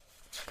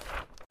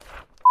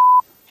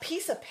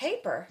piece of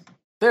paper.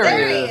 There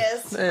he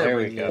is. There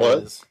we go.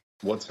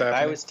 What's happening?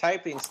 I was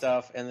typing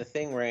stuff, and the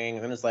thing rang,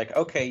 and it's like,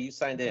 okay, you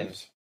signed in.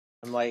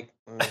 I'm like,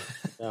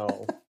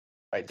 no,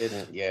 I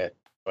didn't yet,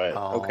 but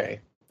okay.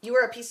 You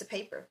were a piece of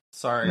paper.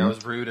 Sorry, I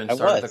was rude and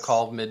started the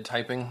call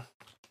mid-typing.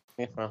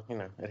 Yeah, well,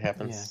 it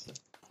happens. Yeah.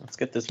 Let's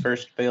get this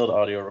first failed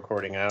audio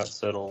recording out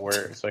so it'll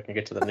work, so I can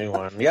get to the new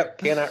one. Yep,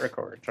 cannot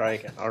record. Try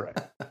again. All right.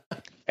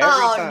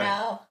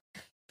 No.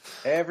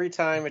 Every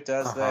time it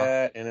does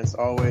that, and it's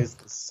always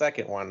the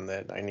second one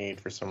that I need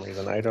for some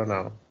reason. I don't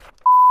know.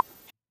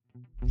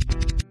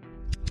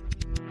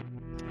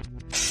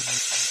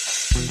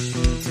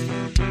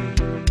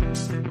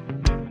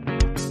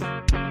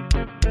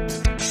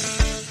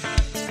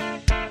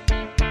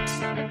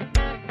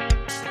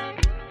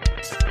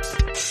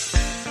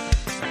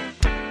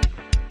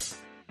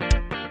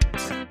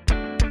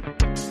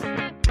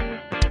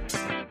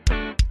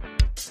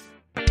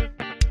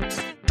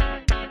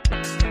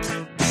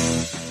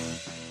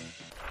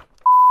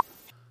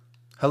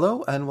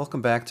 Hello and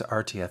welcome back to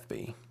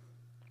RTFB.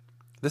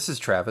 This is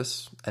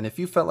Travis, and if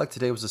you felt like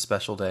today was a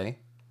special day,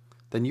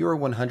 then you are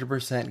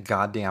 100%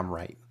 goddamn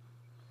right.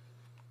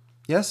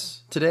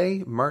 Yes,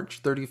 today,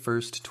 March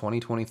 31st,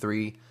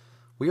 2023,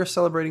 we are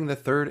celebrating the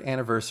third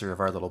anniversary of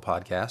our little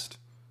podcast,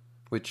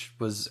 which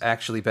was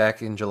actually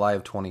back in July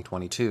of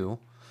 2022,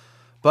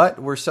 but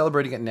we're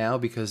celebrating it now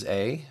because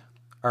A,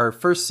 our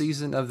first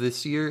season of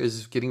this year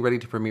is getting ready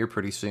to premiere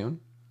pretty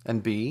soon,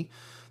 and B,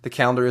 the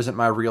calendar isn't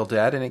my real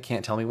dad and it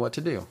can't tell me what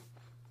to do.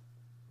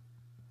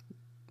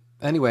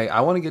 Anyway,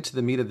 I want to get to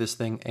the meat of this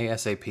thing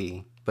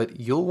ASAP, but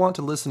you'll want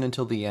to listen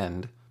until the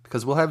end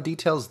because we'll have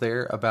details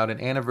there about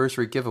an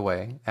anniversary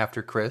giveaway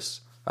after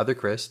other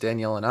Chris,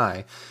 Danielle, and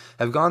I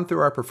have gone through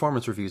our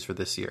performance reviews for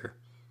this year.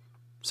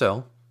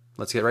 So,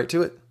 let's get right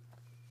to it.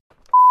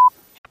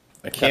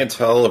 I can't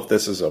tell if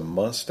this is a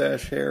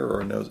mustache hair or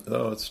a nose.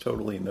 Oh, it's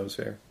totally nose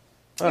hair.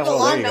 You have a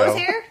long nose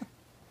hair?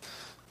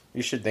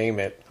 You should name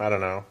it. I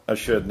don't know. I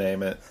should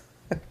name it.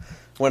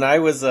 When I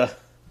was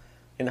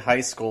in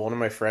high school, one of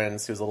my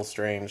friends, who was a little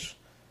strange,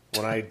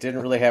 when I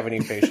didn't really have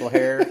any facial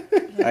hair,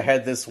 I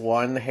had this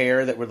one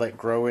hair that would like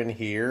grow in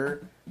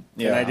here,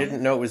 and I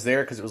didn't know it was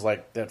there because it was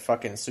like that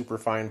fucking super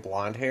fine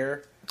blonde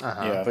hair.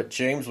 Yeah. But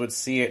James would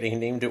see it, and he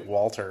named it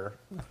Walter.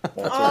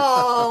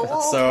 Oh,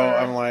 Walter. So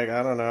I'm like,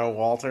 I don't know,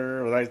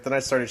 Walter. Then I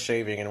started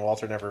shaving, and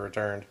Walter never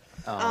returned.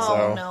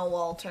 No,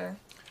 Walter.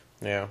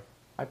 Yeah.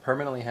 I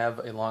permanently have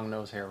a long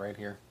nose hair right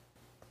here.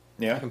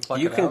 Yeah.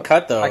 You can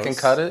cut those. I can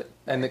cut it,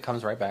 and it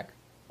comes right back.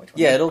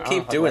 Yeah, it'll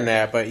keep doing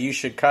that, but you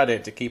should cut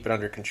it to keep it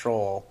under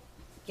control.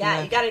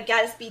 Yeah, you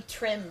gotta be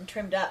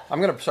trimmed up.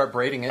 I'm gonna start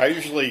braiding it. I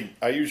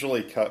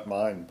usually cut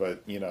mine,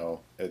 but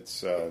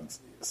it's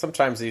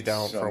sometimes you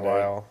don't for a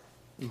while.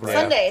 Right.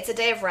 Sunday, it's a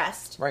day of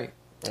rest. Right.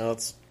 Well,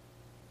 it's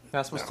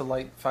not supposed to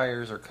light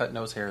fires or cut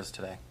nose hairs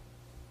today.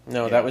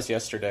 No, that was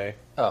yesterday.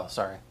 Oh,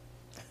 sorry.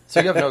 So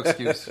you have no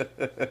excuse.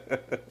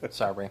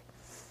 Sorry.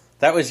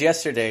 That was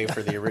yesterday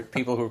for the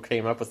people who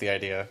came up with the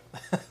idea.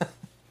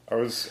 I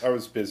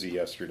was busy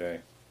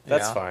yesterday.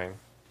 That's fine.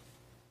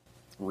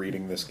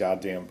 Reading this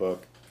goddamn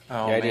book.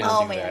 Oh, yeah, I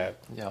didn't do that.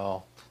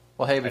 Yo.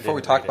 Well, hey, before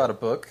we talk about a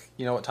book,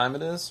 you know what time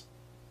it is?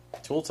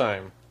 Tool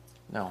time.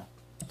 No.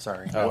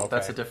 Sorry. Okay.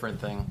 That's a different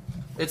thing.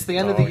 It's the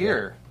end of the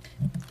year.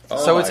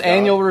 Oh, so it's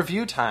annual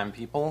review time,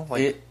 people.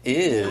 Like, it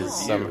is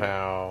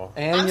somehow.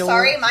 I'm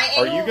sorry, my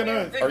annual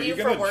Are you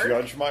gonna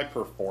judge my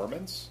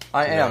performance?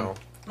 I am. No.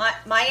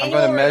 My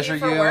annual review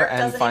for work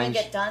doesn't even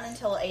get done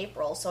until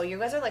April, so you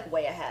guys are like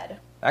way ahead.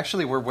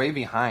 Actually, we're way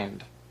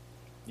behind.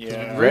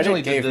 Yeah. We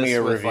originally gave did this me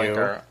a with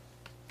review.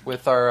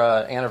 With our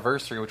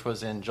anniversary, which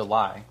was in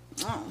July.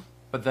 Oh.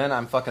 But then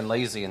I'm fucking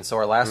lazy, and so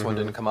our last one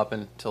didn't come up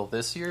until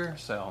this year,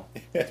 so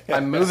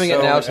I'm moving it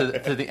now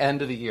to the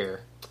end of the year.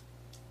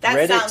 That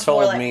Reddit sounds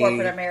more told like me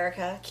corporate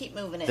America. Keep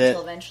moving it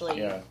until eventually.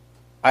 Yeah.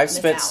 I've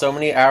spent so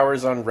many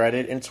hours on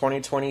Reddit in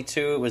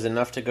 2022, it was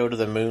enough to go to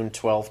the moon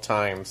 12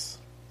 times.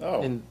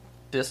 Oh. In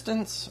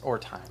distance or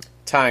time?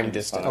 Time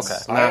distance.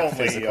 Okay. Not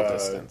physical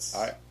distance.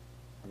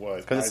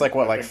 Because it's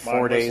like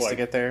 4 days to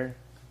get there?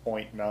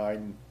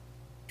 0.9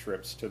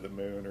 trips to the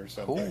moon or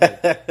something.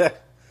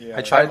 Yeah.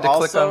 I tried to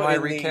click on my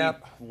recap.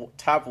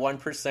 Top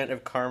 1%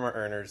 of karma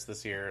earners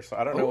this year, so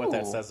I don't know what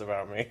that says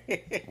about me.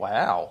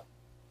 Wow.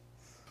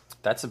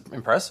 That's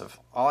impressive.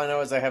 All I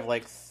know is I have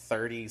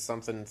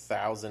 30-something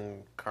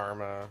thousand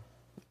karma.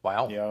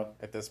 Wow. Yeah.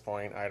 At this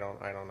point, I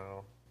don't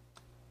know.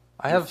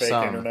 I have fake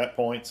some internet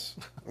points.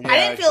 Yeah, I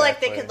didn't feel like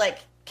they could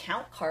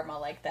count karma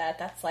like that.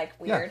 That's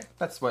weird. Yeah,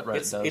 that's what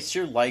Reddit does. It's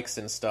your likes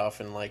and stuff,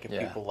 and if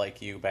people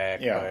like you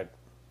back. Yeah. But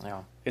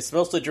yeah. It's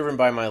mostly driven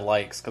by my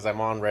likes because I'm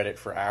on Reddit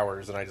for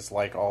hours and I just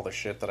like all the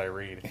shit that I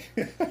read.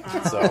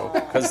 So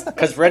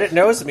because Reddit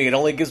knows me, it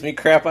only gives me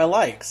crap I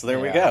like. So there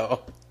we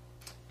go.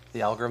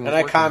 The algorithm. And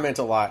I comment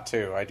a lot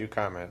too. I do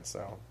comment.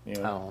 So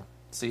Oh,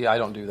 see, I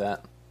don't do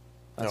that.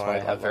 That's why I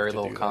have very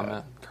little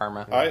karma.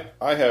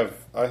 I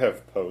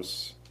have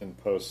posts and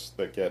posts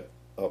that get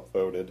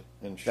upvoted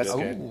and shit. That's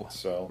good.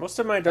 So most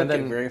of mine don't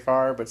get very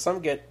far, but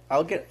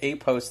I'll get a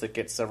post that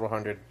gets several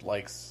hundred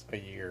likes a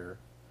year.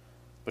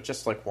 but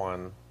just like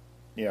one.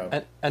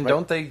 Yeah. And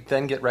don't they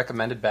then get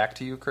recommended back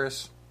to you,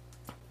 Chris?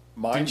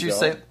 Mine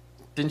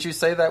Didn't you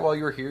say that while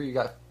you were here? You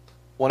got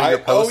one of your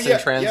posts and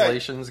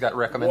translations got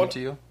recommended to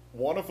you?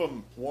 One of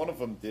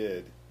them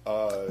did.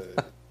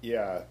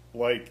 Yeah,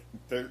 like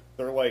they're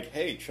like,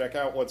 hey, check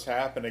out what's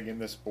happening in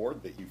this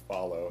board that you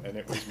follow, and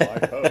it was my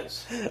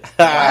post. Wow,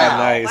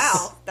 nice.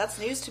 Wow, that's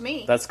news to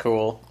me. That's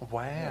cool.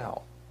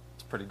 Wow,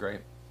 it's pretty great.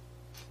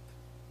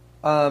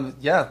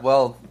 Yeah,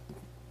 well,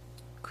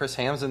 Chris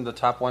Ham's in the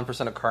top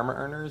 1% of karma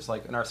earners.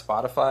 Like in our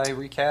Spotify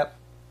recap,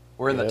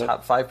 we're in the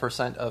top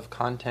 5% of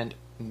content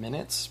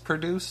minutes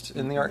produced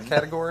in the art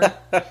category.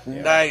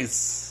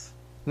 Nice.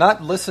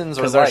 Not listens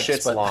or likes, our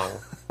shit's but long.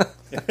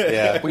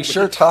 Yeah, we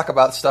sure talk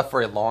about stuff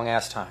for a long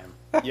ass time.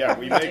 Yeah,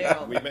 we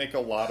make a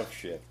lot of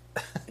shit.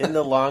 In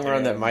the long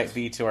run, that might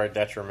be to our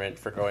detriment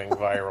for going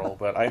viral,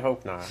 but I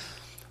hope not.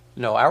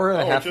 No, hour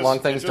and a half long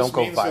things don't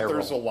go means that viral.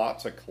 there's a lot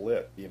to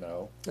clip, you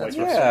know. Like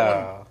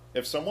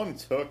if someone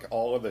took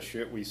all of the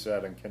shit we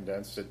said and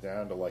condensed it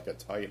down to like a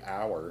tight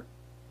hour,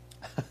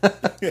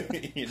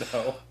 you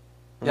know.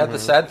 Yeah, the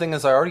sad thing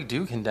is I already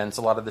do condense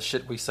a lot of the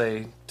shit we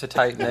say to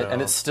tighten it,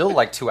 and it's still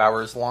like 2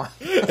 hours long.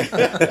 We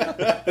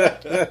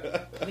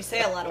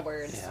say a lot of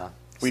words. Yeah,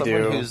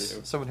 we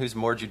someone who's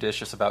more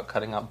judicious about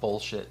cutting out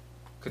bullshit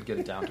could get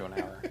it down to an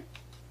hour.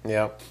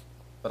 Yeah,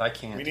 but I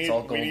can't. It's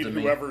all gold to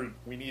me.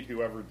 We need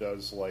whoever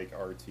does like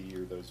RT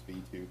or those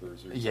VTubers or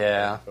something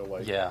to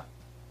like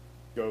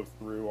go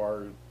through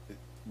our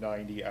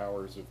 90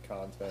 hours of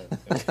content.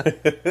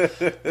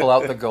 Pull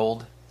out the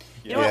gold.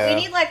 You know what? We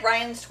need like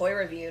Ryan's toy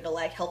review to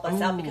like help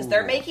us out because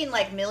they're making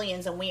like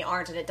millions and we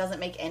aren't, and it doesn't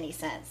make any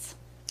sense.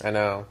 I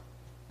know.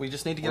 We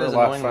just need to get his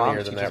annoying mom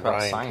to teach us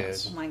about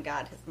science. Oh my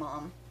god, his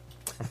mom.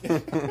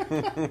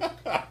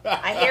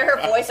 I hear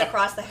her voice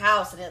across the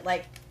house, and it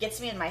like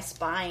gets me in my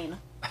spine.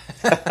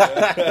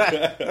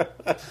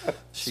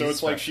 So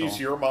it's like she's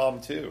your mom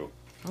too.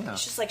 Yeah.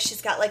 It's just like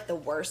she's got like the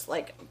worst,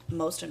 like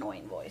most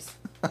annoying voice.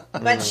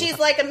 But she's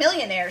like a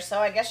millionaire, so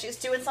I guess she's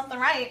doing something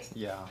right.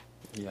 Yeah.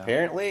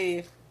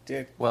 Apparently,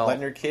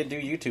 letting her kid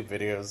do YouTube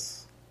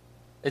videos.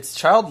 It's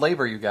child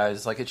labor, you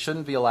guys. Like, it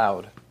shouldn't be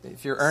allowed.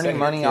 If you're earning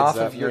money off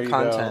of your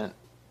content,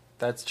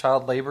 that's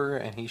child labor,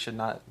 and he should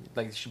not,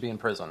 like, he should be in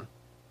prison.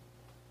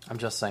 I'm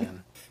just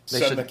saying.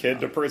 Send the kid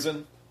to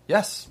prison?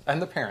 Yes,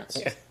 and the parents.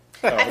 Yeah.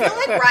 I feel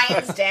like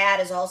Ryan's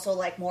dad is also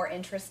like more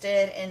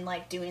interested in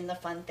like doing the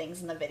fun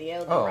things in the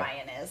video than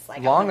Ryan is.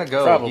 Like long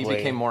ago, he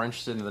became more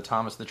interested in the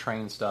Thomas the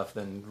Train stuff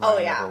than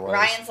Ryan ever was.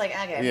 Ryan's like,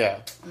 okay,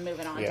 I'm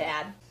moving on,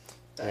 Dad.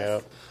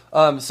 Yeah.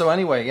 So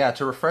anyway,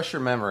 to refresh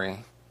your memory,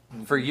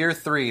 for year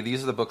 3,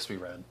 these are the books we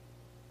read.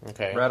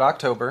 Okay. Red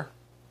October,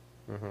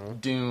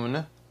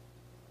 Dune,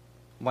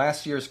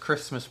 last year's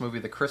Christmas movie,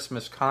 The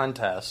Christmas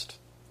Contest.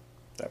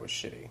 That was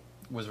shitty.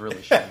 Was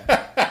really shitty.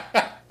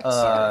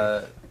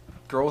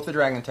 Girl with the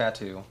Dragon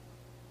Tattoo,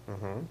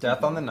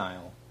 Death on the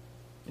Nile,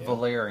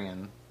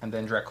 Valerian, and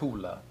then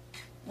Dracula.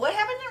 What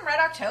happened in Red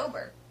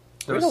October?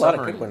 There were a lot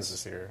of good ones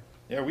this year.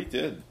 Yeah, we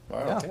did.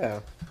 Wow. Yeah.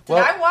 Did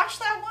I watch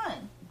that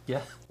one?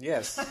 Yeah.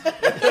 Yes.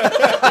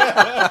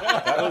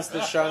 That was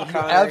the Sean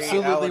Connery.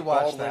 Absolutely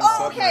watched that.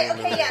 Oh, okay,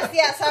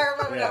 yes, I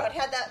remember now. It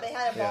had that. They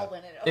had a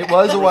Baldwin in it. Okay. It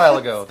was a while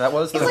ago. That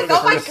was the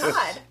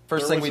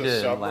first thing we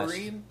did last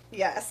year.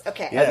 Yes.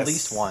 Okay. Yes. At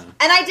least one.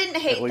 And I didn't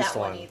hate that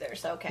one either.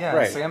 So okay. Yeah.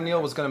 Right. Sam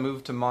Neill was going to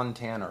move to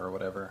Montana or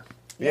whatever.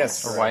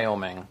 Yes. Or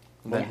Wyoming.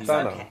 And then he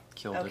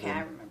killed it. Okay,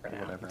 I remember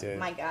now. Whatever.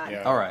 My God.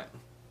 Yeah. All right.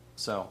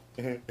 So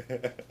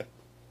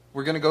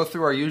we're going to go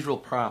through our usual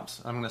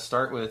prompts. I'm going to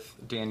start with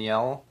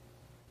Danielle,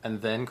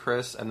 and then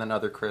Chris, and then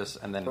other Chris,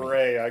 and then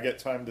Hooray, me. I get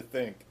time to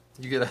think.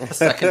 You get a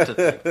second to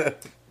think.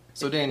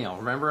 So Danielle,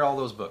 remember all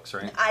those books,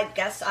 right? I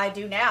guess I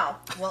do now.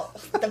 Well,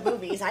 the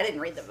movies. I didn't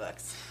read the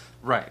books.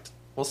 Right.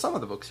 Well, some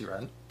of the books you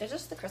read. They're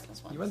just the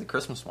Christmas ones. You read the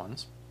Christmas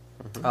ones.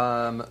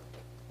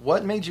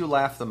 What made you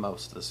laugh the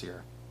most this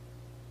year?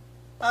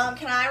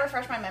 Can I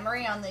refresh my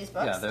memory on these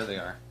books? Yeah, there they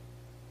are.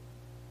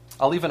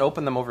 I'll even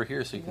open them over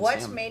here so you can see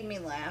them. What made me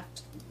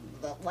laughed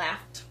the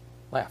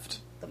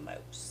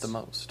most? The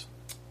most.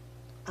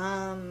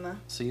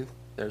 See,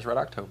 there's Red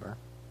October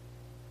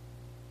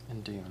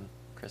and Dune,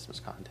 Christmas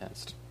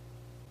Contest.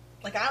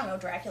 Like, I don't know,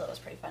 Dracula was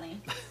pretty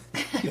funny.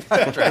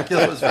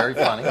 Dracula was very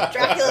funny.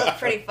 Dracula was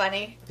pretty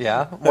funny.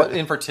 Yeah? What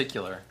in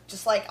particular?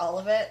 Just like all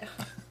of it.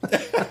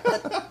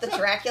 the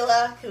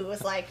Dracula who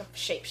was like a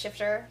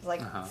shapeshifter. Was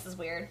like, this is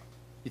weird.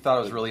 You thought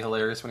it was really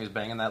hilarious when he was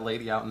banging that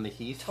lady out in the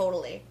heath?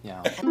 Totally.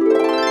 Yeah.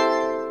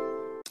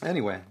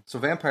 Anyway, so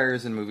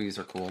vampires in movies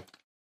are cool.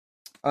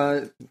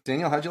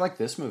 Danielle, how'd you like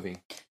this movie?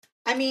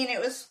 I mean, it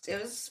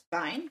was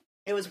fine.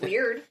 It was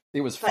weird.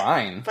 It was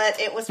fine. But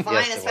it was fine,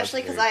 yes,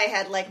 especially because I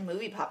had like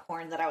movie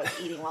popcorn that I was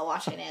eating while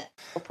watching it.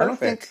 Oh, I don't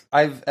think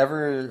I've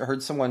ever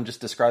heard someone just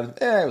describe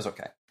it was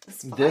okay.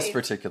 This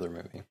particular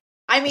movie.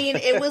 I mean,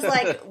 it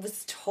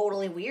was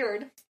totally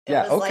weird. It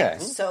was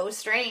like so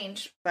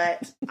strange,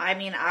 but I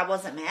mean, I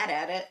wasn't mad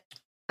at it.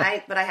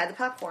 But I had the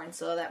popcorn,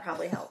 so that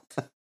probably helped.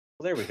 Well,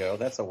 there we go.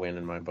 That's a win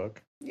in my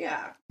book.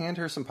 Yeah. Hand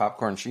her some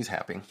popcorn. She's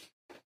happy.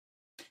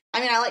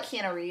 I mean, I like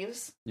Keanu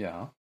Reeves.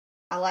 Yeah.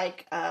 I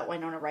like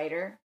Winona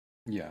Ryder.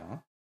 Yeah.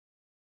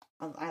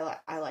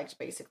 I liked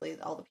basically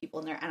all the people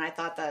in there, and I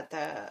thought that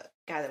the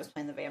guy that was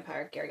playing the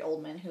vampire, Gary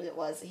Oldman, who it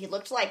was, he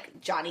looked like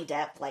Johnny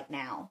Depp, like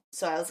now.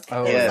 So I was,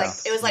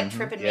 it was like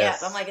tripping me up.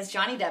 I'm like, is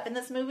Johnny Depp in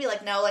this movie?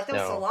 Like, no, like that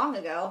was so long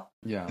ago.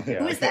 Yeah.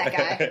 Who is that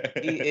guy?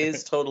 He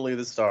is totally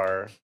the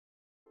star.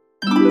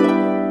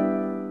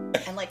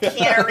 And like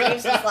Keanu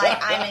Reeves is like,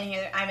 I'm in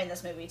here. I'm in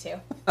this movie too.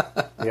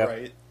 Yep.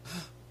 Right.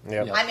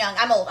 Yep. I'm young.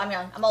 I'm old.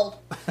 I'm old.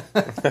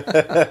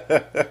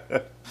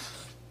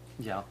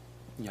 Yeah.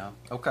 Yeah.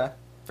 Okay.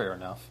 Fair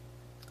enough.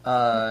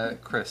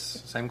 Chris,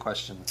 same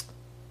question.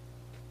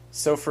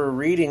 So for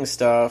reading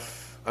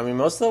stuff, I mean,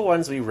 most of the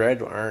ones we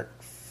read aren't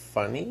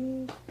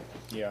funny.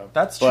 Yeah.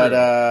 That's true.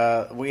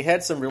 But we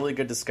had some really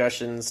good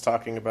discussions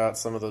talking about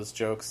some of those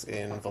jokes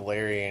in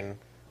Valerian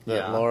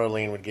that Laura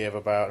Lean would give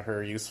about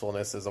her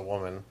usefulness as a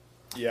woman.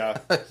 Yeah.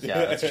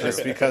 Yeah, that's true.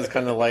 Just because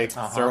kind of like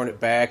throwing it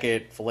back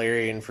at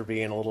Valerian for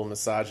being a little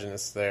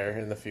misogynist there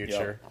in the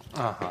future.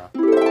 Yep.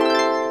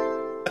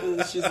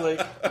 She's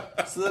like,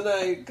 so then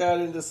I got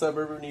into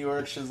suburban New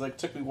York. She's like,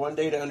 took me 1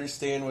 day to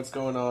understand what's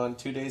going on,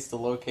 2 days to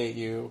locate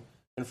you,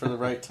 and for the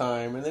right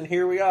time. And then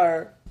here we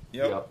are.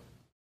 Yep.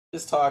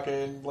 Just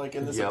talking, like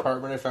in this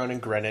apartment I found in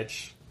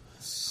Greenwich.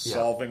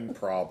 Solving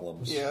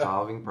problems. Yeah.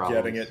 Solving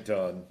problems. Getting it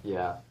done.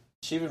 Yeah.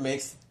 She even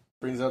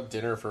brings up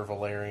dinner for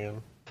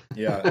Valerian.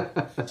 Yeah.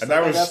 And that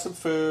I was, got some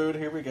food,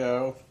 here we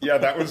go. yeah,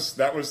 that was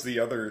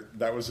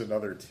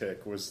another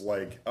tick, was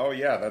like, oh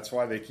yeah, that's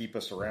why they keep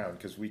us around,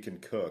 because we can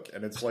cook.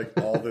 And it's like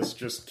all this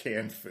just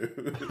canned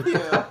food.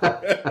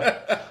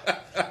 Yeah.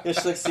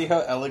 She's like, see how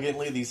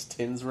elegantly these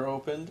tins were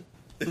opened?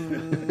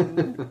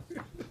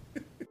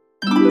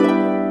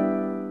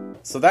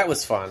 So that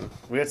was fun.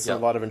 We had a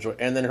lot of enjoy.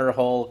 And then her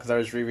whole, because I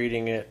was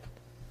rereading it,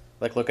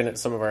 like looking at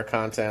some of our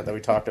content that we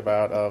talked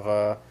about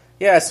of,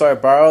 so I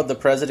borrowed the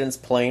president's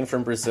plane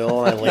from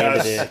Brazil and I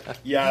landed it.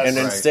 Yes. And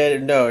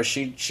instead, no,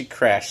 she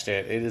crashed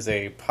it. It is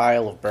a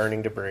pile of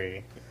burning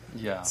debris.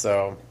 Yeah.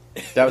 So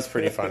that was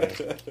pretty funny.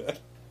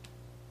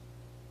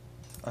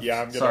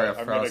 Yeah, I'm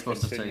gonna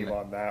continue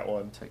on that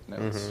one. Take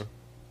notes. Mm-hmm.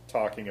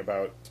 Talking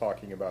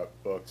about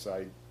books,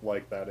 I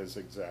like that is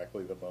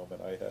exactly the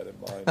moment I had in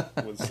mind.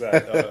 Was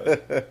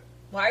that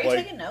why are you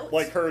taking notes?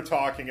 Like her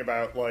talking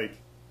about like,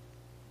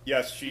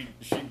 yes, she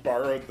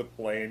borrowed the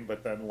plane,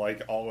 but then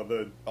like all of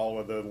the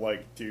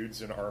like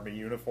dudes in army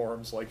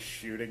uniforms like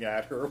shooting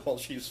at her while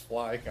she's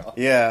flying off.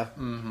 Yeah,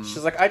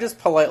 she's like, I just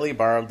politely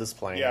borrowed this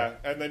plane. Yeah,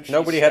 and then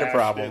nobody had a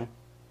problem.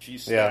 She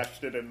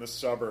stashed it in the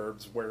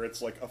suburbs where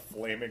it's like a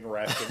flaming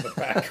wreck in the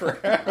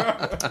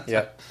background.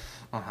 Yeah,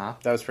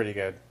 that was pretty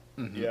good.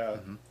 Mm-hmm. Yeah.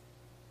 Mm-hmm.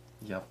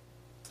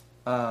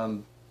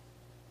 Yep.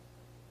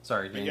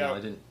 Sorry, Danielle,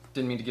 I didn't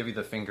mean to give you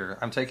the finger.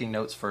 I'm taking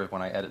notes for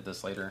when I edit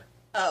this later.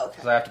 Oh, okay.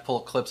 Because I have to pull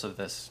clips of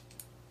this.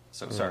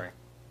 So sorry.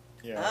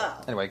 Yeah.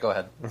 Oh. Anyway, go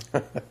ahead.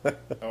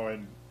 Oh,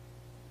 and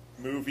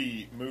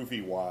movie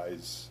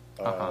wise,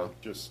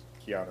 just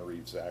Keanu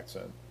Reeves'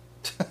 accent.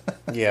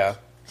 Yeah.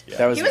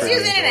 That was he was using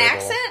enjoyable. an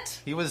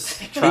accent? He was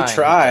He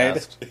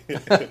tried.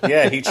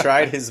 Yeah, he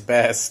tried his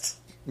best.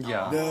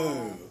 Yeah.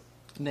 No.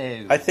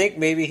 I think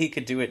maybe he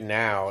could do it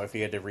now if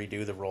he had to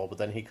redo the role, but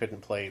then he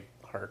couldn't play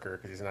Harker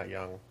because he's not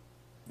young.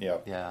 Yeah.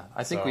 Yeah.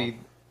 I think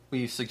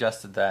we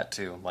suggested that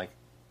too. Like,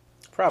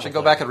 probably should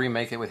go back and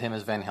remake it with him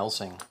as Van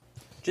Helsing.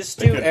 Just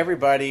do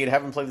everybody and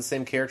have them play the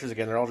same characters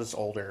again. They're all just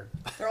older.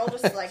 They're all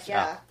just like,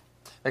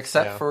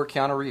 Except for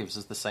Keanu Reeves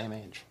is the same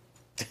age.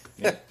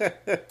 Yeah.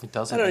 He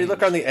doesn't. I don't know. You age.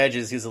 look on the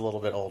edges. He's a little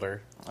bit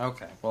older.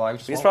 Okay. Well,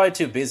 He's probably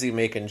too busy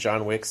making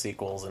John Wick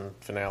sequels and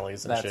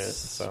finales and shit.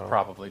 So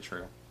probably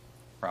true.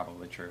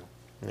 Probably true.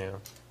 Yeah.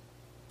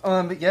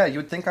 But yeah, you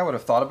would think I would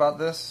have thought about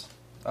this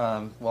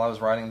while I was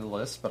writing the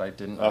list, but I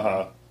didn't.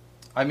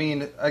 I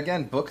mean,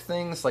 again, book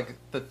things, like,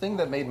 the thing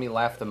that made me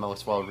laugh the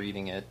most while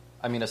reading it,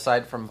 I mean,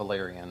 aside from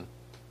Valerian,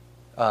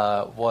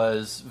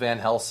 was Van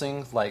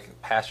Helsing,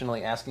 like,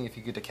 passionately asking if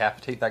you could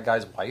decapitate that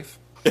guy's wife.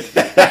 Yeah,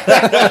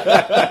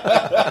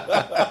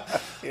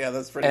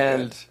 that's pretty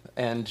good.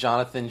 And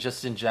Jonathan,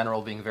 just in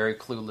general, being very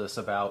clueless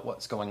about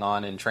what's going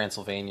on in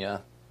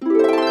Transylvania.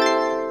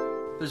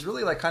 There's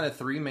really, like, kind of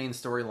three main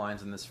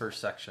storylines in this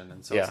first section,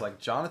 and so it's, like,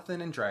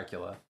 Jonathan and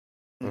Dracula,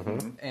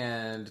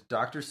 and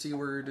Dr.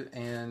 Seward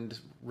and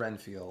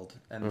Renfield,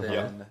 and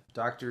then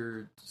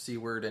Dr.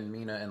 Seward and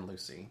Mina and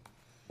Lucy,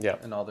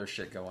 and all their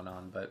shit going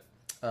on. But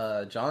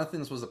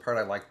Jonathan's was the part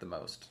I liked the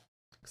most.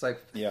 It's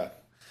like,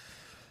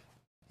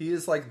 he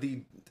is like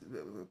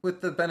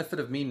with the benefit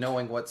of me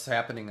knowing what's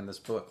happening in this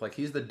book, like,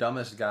 he's the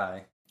dumbest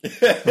guy.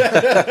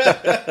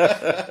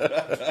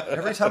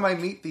 Every time I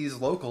meet these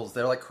locals,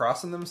 they're like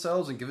crossing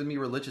themselves and giving me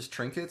religious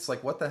trinkets.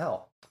 Like, what the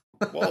hell?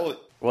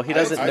 Well, he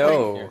doesn't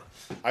know.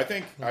 I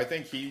think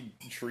he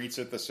treats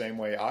it the same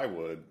way I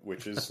would,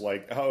 which is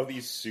like, oh,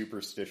 these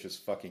superstitious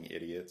fucking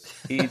idiots.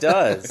 He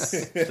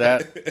does.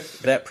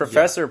 That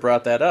professor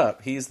brought that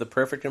up. He's the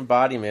perfect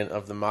embodiment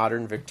of the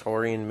modern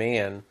Victorian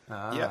man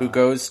who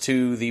goes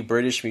to the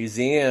British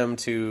Museum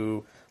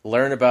to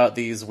learn about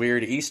these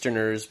weird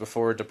Easterners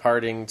before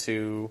departing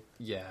to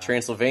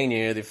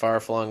Transylvania, the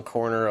far-flung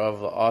corner of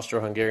the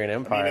Austro-Hungarian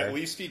Empire. I mean, at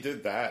least he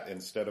did that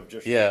instead of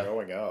just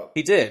showing up.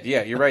 He did,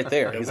 yeah, you're right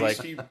there. He's like,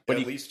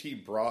 at least he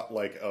brought,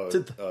 like,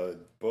 a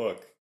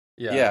book.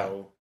 Yeah, you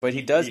know? But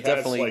he does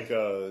definitely... has,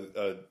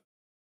 like,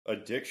 a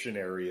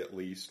dictionary, at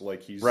least.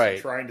 Like, he's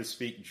trying to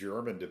speak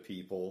German to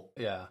people.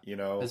 Yeah. You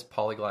know? His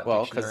polyglot dictionary.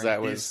 Well, because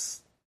that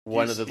was...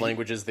 one of the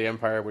languages the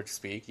Empire would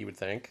speak, you would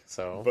think.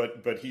 So,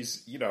 but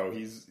he's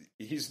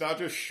he's not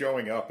just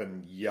showing up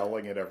and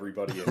yelling at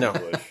everybody in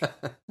English.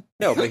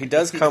 No, but he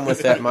does come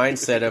with that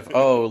mindset of,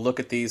 oh, look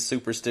at these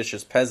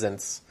superstitious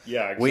peasants.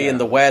 Yeah, exactly. We in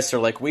the West are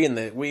like we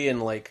in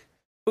like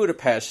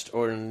Budapest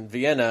or in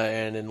Vienna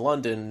and in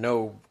London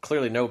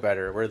clearly know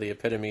better. We're the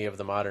epitome of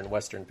the modern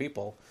Western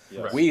people.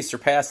 Yes. We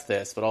surpassed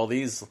this, but all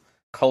these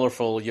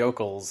colorful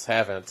yokels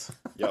haven't.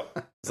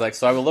 Yep. It's like,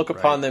 so I will look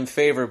upon them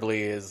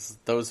favorably as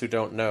those who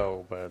don't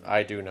know, but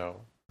I do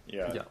know.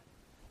 Yeah. Yeah.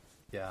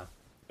 Yeah.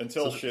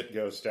 Until shit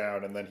goes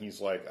down, and then he's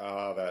like,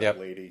 that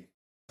lady.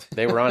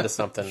 They were onto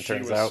something,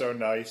 turns out. She was so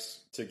nice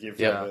to give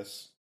her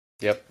this.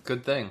 Yep.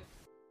 Good thing.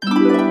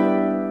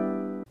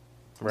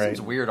 Right.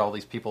 It's weird, all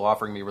these people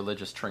offering me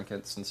religious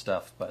trinkets and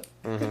stuff, but...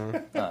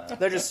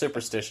 they're just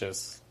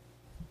superstitious.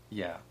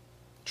 Yeah.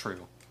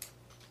 True.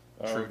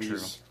 True.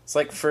 It's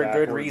like for a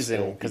good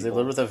reason, because they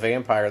lived with a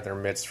vampire in their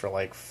midst for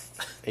like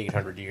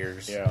 800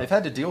 years. Yeah. They've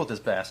had to deal with this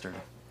bastard.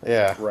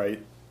 Yeah.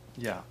 Right.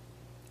 Yeah.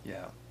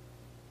 Yeah.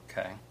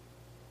 Okay.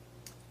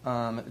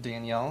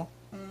 Danielle,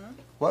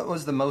 what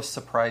was the most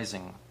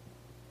surprising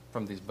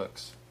from these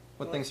books?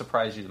 What thing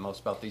surprised you the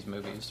most about these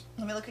movies?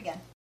 Let me look again.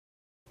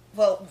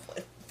 Well,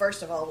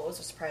 first of all, what was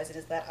surprising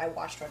is that I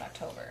watched her in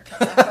October.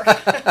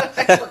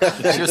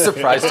 You're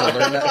surprised to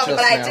learn that just now.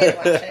 But I did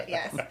watch it,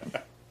 yes.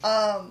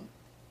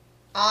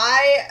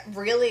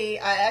 I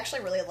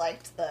actually really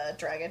liked the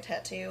Dragon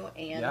Tattoo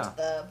and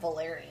the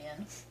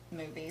Valerian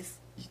movies.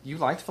 You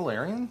liked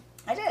Valerian?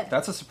 I did.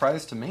 That's a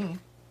surprise to me.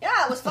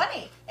 Yeah, it was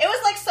funny. It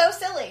was like so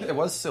silly. It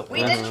was silly. We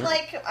didn't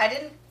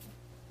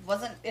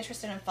wasn't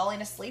interested in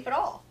falling asleep at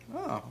all.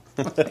 Oh.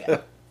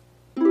 Yeah.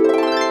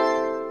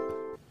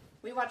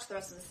 We watched the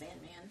rest of the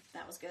Sandman.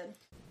 That was good.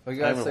 We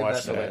gotta save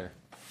that for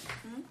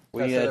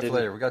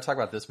later. We gotta talk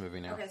about this movie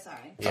now. Okay,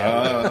 sorry.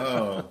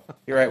 Yeah.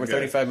 You're right. We're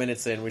 35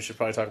 minutes in. We should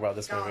probably talk about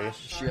this movie.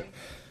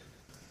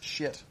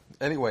 Shit.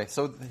 Anyway,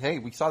 so hey,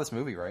 we saw this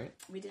movie, right?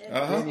 We did.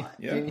 Danny,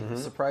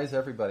 surprise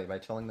everybody by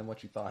telling them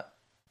what you thought.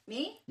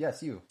 Me?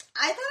 Yes, you.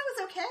 I thought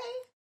it was okay.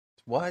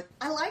 What?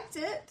 I liked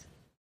it.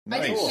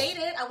 Nice. I didn't hate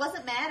it. I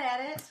wasn't mad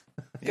at it.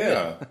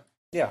 Good.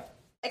 Yeah.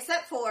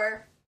 Except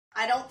for,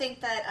 I don't think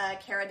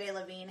that Cara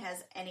Delevingne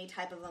has any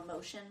type of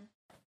emotion.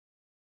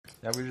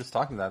 Yeah, we were just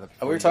talking about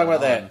that. We were talking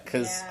about that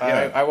because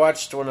I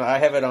watched one. I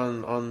have it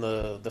on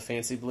the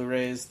fancy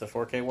Blu-rays, the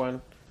 4K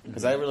one,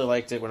 because I really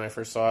liked it when I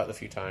first saw it a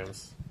few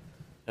times.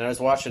 And I was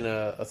watching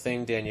a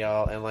thing,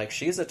 Danielle, and like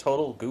she's a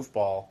total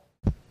goofball,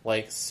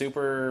 like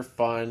super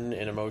fun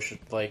and emotion,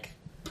 like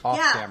off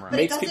camera,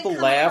 makes people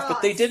laugh.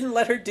 But they didn't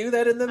let her do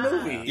that in the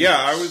movie. Yeah,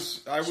 I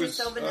was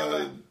so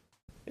vanilla.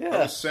 I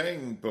was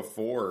saying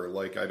before,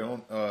 like I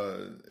don't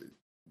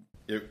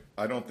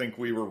think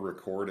we were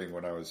recording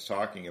when I was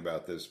talking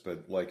about this,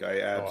 but like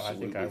I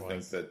absolutely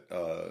think that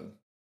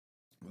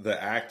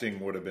the acting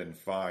would have been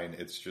fine.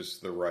 It's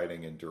just the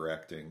writing and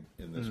directing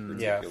in this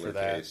particular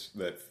case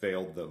that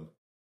failed them.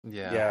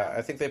 Yeah,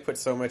 I think they put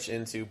so much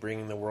into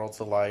bringing the world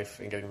to life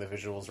and getting the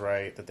visuals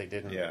right that they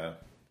didn't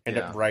end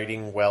up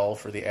writing well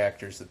for the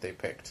actors that they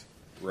picked.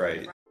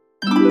 Right.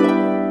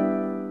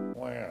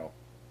 Wow.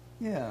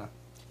 Yeah.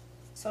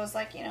 So it's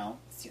like, you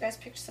guys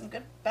picked some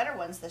better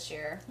ones this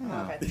year.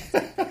 Oh.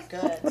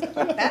 Good.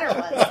 Better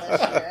ones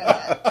this year.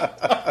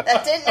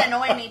 That didn't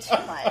annoy me too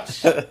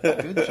much.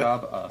 Good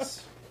job,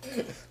 us.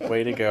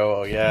 Way to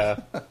go. Oh, yeah.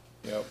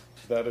 Yep.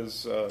 That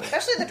is...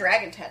 Especially the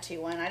Dragon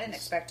Tattoo one. I didn't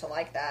expect to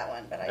like that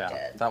one, but I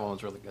did. That one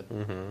was really good.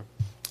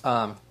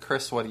 Mm-hmm.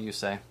 Chris, what do you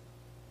say?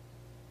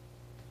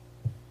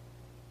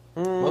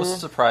 Most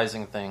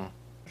surprising thing?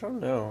 I don't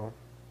know.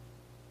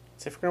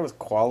 If we're going with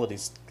quality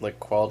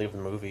of the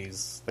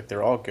movies, like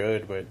they're all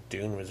good, but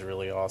Dune was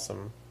really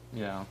awesome.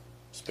 Yeah.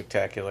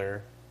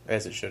 Spectacular,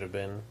 as it should have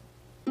been.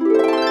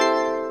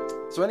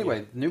 So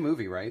anyway, new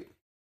movie, right?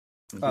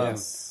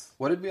 Yes.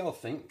 What did we all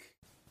think?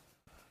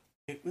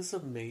 It was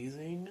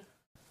amazing.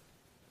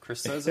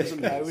 Chris says it was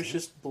amazing. I was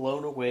just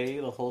blown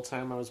away the whole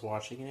time I was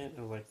watching it.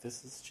 I was like,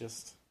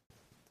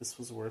 this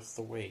was worth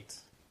the wait.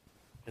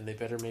 And they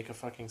better make a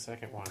fucking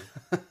second one.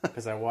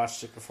 Because I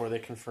watched it before they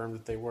confirmed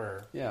that they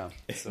were. Yeah.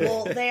 So.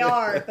 Well, they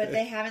are, but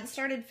they haven't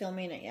started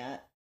filming it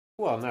yet.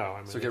 Well, no. I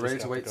mean, so get ready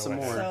to wait some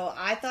more. So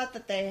I thought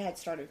that they had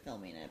started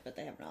filming it, but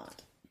they have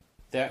not.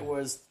 That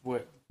was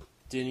what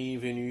Denis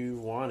Villeneuve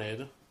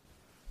wanted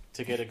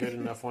to get a good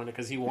enough one.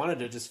 Because he wanted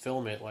to just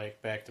film it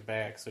like back to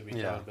back so it'd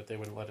be done, but they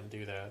wouldn't let him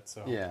do that.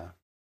 So Yeah.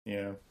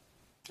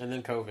 And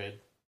then COVID.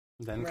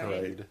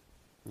 COVID.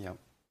 Yep.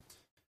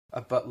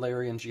 A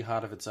Butlerian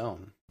jihad of its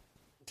own.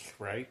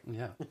 Right?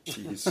 Yeah.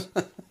 Jeez.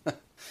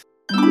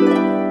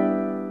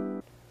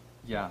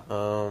 Yeah.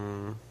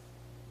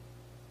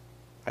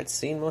 I'd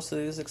seen most of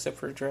these except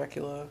for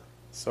Dracula,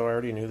 so I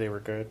already knew they were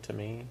good to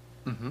me.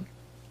 Mm-hmm.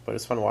 But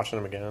it's fun watching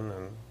them again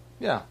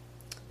and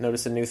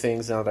noticing new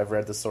things now that I've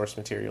read the source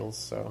materials.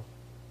 So,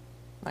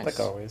 like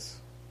always,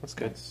 that's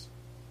good. Nice.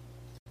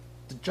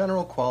 The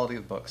general quality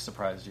of books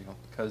surprised you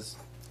because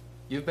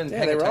you've been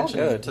paying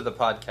attention to the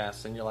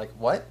podcast, and you're like,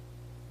 "What?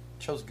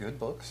 Chose good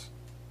books?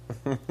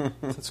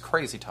 It's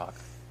crazy talk."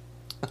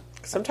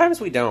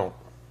 Sometimes we don't.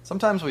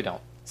 Sometimes we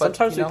don't. But,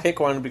 sometimes we pick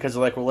one because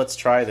we're like, well, let's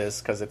try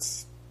this because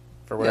it's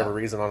for whatever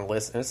reason on the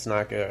list, and it's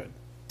not good.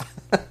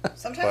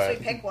 Sometimes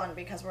we pick one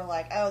because we're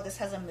like, oh, this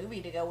has a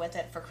movie to go with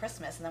it for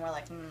Christmas, and then we're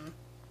like,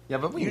 Yeah,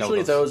 but we usually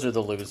know those are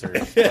the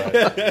losers.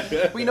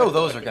 But, we know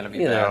those are going to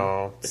be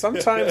bad.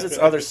 Sometimes it's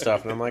other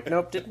stuff, and I'm like,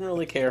 nope, didn't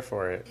really care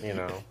for it,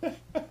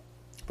 But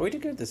we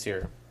did good this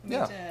year.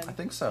 Yeah, I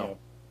think so.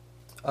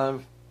 Yeah.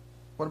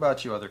 What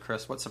about you,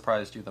 Chris? What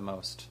surprised you the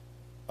most?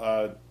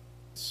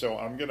 So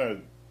I'm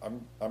gonna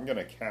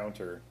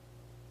counter.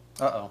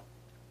 Uh-oh.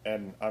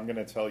 And I'm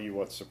gonna tell you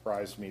what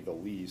surprised me the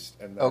least,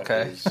 and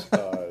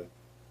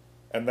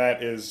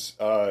that is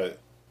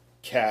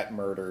cat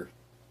murder.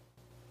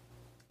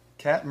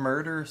 Cat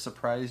murder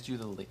surprised you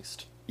the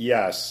least.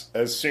 Yes.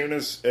 As soon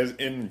as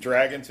in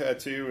Dragon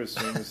Tattoo, as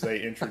soon as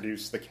they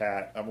introduced the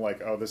cat, I'm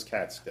like, oh, this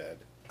cat's dead.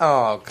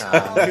 Oh,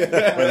 God.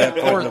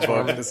 Poor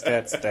Tormund. This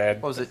cat's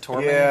dead. What was it,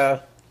 Tormund?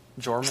 Yeah.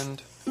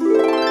 Jormund?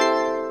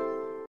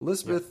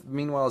 Elizabeth,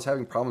 meanwhile, is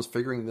having problems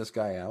figuring this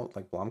guy out,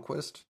 like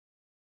Blomquist.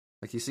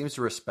 Like, he seems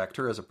to respect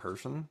her as a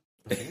person.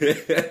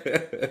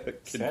 Confusing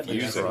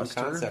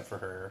concept for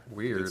her.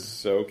 Weird. It's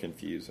so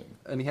confusing.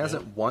 And he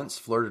hasn't once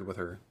flirted with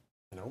her.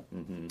 Nope.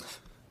 Mm-hmm.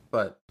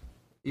 But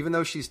even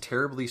though she's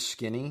terribly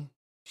skinny,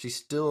 she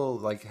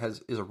still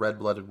is a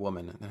red-blooded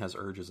woman and has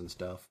urges and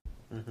stuff.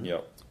 Mm-hmm.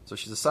 Yep. So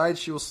she decides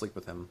she will sleep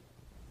with him.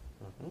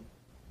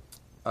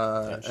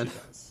 Mm-hmm. She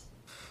does.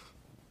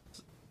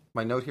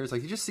 My note here is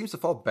he just seems to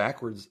fall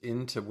backwards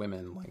into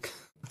women.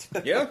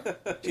 Yeah,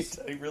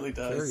 he really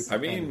does. I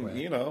mean,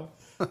 yeah,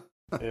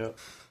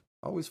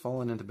 always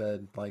falling into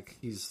bed like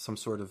he's some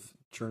sort of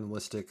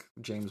journalistic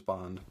James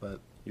Bond,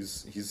 but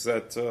he's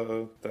that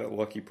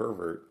lucky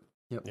pervert.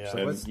 Yep. Yeah.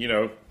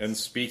 And and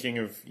speaking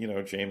of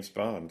James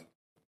Bond.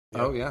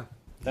 Yep. Oh yeah.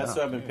 That's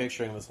what I've been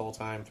picturing this whole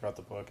time throughout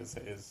the book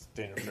is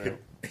Daniel Craig.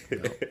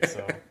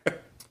 So.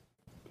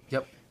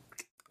 Yep.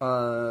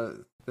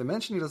 They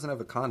mention he doesn't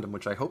have a condom,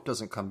 which I hope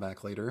doesn't come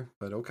back later,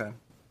 but okay.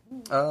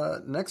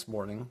 Next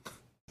morning,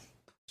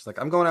 she's like,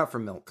 I'm going out for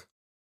milk.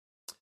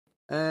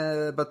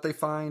 But they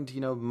find,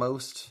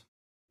 most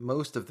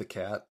of the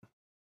cat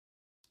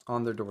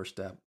on their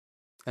doorstep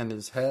and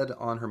his head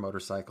on her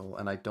motorcycle,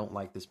 and I don't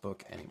like this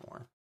book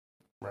anymore.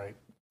 Right.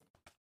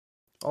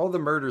 All the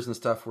murders and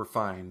stuff were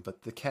fine,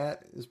 but the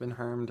cat has been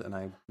harmed, and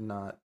I'm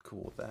not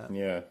cool with that.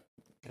 Yeah.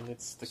 And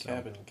it's the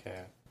cabin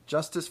cat.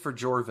 Justice for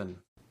Jorvin.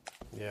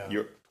 Yeah.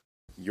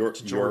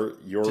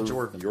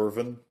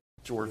 Jorvin.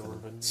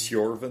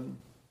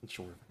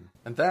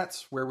 And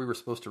that's where we were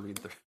supposed to read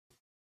the...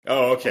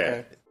 Oh,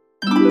 okay.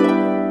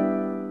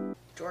 I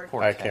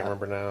can't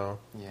remember now.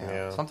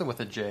 Yeah. Something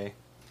with a J.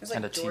 It was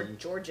like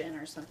Georgian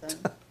or something.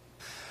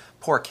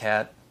 Poor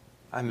cat.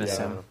 I miss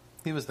him.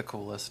 He was the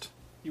coolest.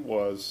 He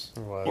was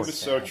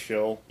so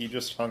chill. He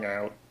just hung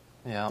out.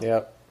 Yeah.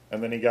 Yep.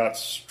 And then he got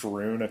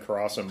strewn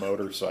across a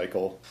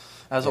motorcycle.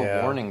 As a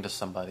warning to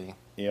somebody.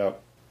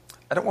 Yep.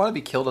 I don't want to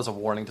be killed as a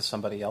warning to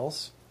somebody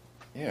else.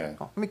 Yeah.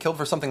 I want to be killed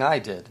for something I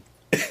did.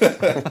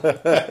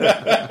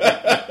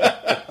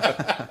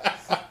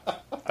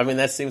 I mean,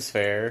 that seems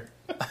fair.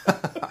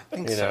 I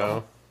think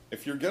so.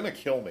 If you're going to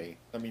kill me,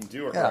 I mean,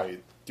 do it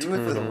right. Do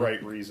it for the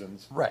right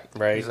reasons. Right.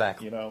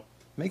 Exactly.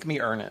 Make me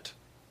earn it.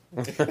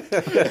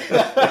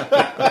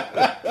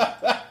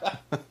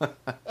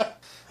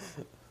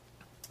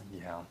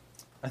 Yeah.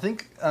 I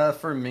think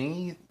for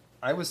me,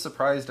 I was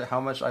surprised at how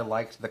much I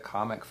liked the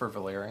comic for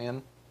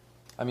Valerian.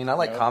 I mean, I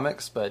like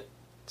comics, but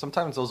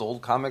sometimes those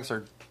old comics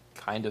are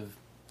kind of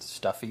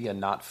stuffy and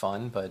not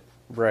fun, but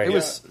it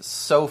was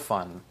so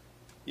fun.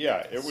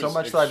 Yeah, it was so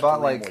much that I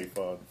bought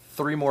fun.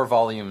 3 more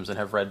volumes and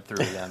have read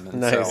through them.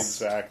 And nice.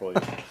 Exactly.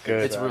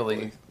 Good. It's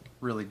really,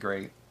 really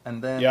great.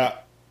 And then... Yeah.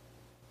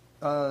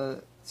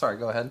 Sorry,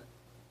 go ahead.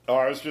 Oh,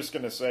 I was just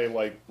going to say,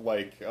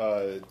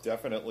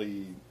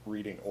 definitely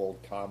reading old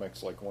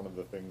comics, one of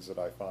the things that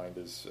I find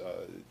is,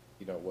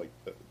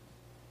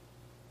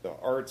 the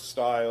art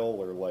style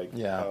or,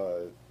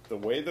 the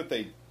way that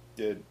they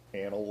did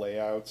panel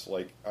layouts.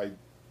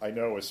 I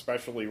know,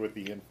 especially with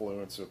the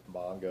influence of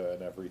manga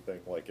and everything,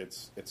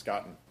 it's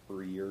gotten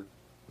freer.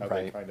 How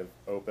they kind of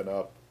open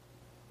up,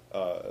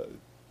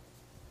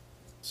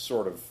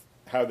 sort of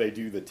how they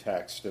do the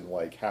text and,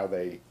 how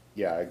they...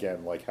 Yeah,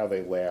 again, how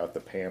they lay out the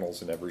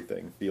panels and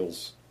everything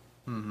feels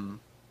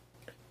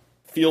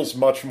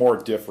much more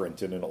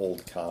different in an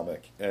old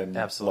comic. And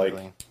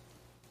absolutely,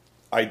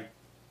 I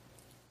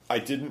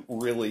didn't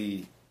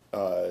really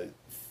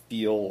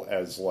feel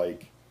as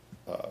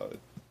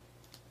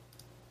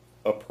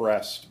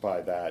oppressed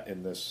by that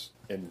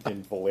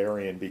in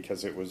Valerian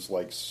because it was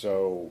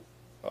so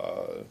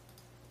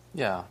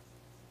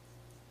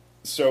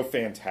so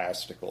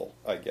fantastical,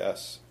 I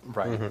guess.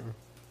 Right. Mm-hmm.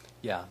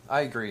 Yeah,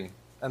 I agree.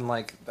 And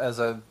like as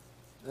a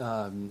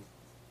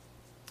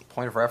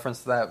point of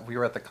reference to that, we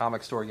were at the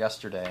comic store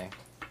yesterday,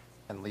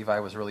 and Levi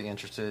was really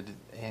interested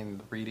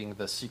in reading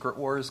the Secret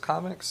Wars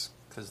comics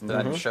because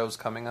the new show's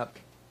coming up.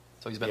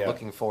 So he's been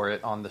looking for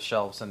it on the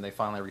shelves, and they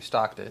finally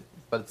restocked it.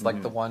 But it's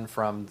like the one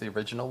from the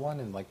original one,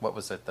 and like what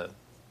was it, the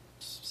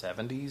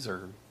 70s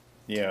or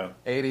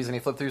 80s? And he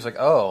flipped through, he's like,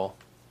 "Oh,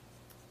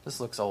 this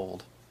looks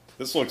old.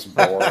 This looks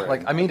boring."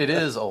 Like, I mean, it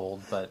is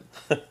old, but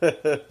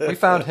we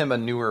found him a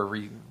newer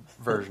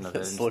version of it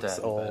instead. Looks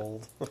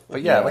old.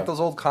 But yeah, like those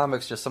old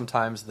comics, just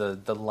sometimes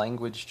the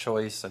language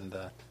choice and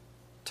the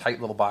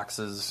tight little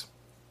boxes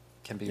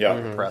can be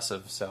really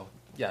impressive. So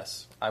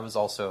yes, I was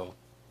also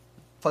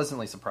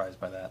pleasantly surprised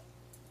by that.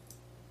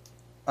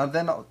 And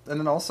then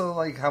also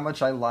like how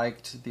much I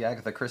liked the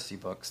Agatha Christie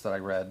books that I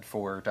read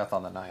for Death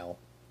on the Nile.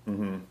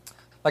 Mm-hmm.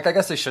 Like, I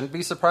guess I shouldn't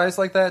be surprised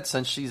like that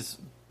since she's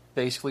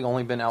basically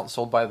only been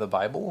outsold by the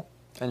Bible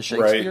and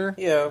Shakespeare. Right.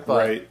 Yeah,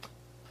 right.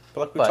 But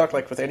like we talked,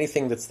 like with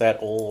anything that's that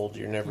old,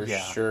 you're never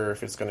sure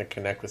if it's going to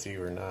connect with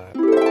you or not.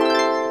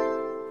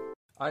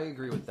 I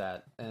agree with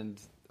that,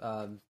 and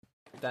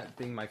that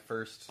being my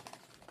first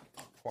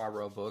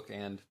Poirot book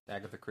and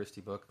Agatha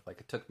Christie book,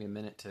 like it took me a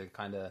minute to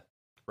kind of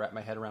wrap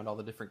my head around all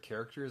the different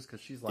characters because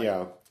she's like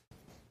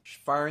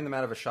firing them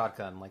out of a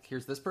shotgun. Like,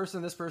 here's this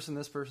person, this person,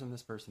 this person,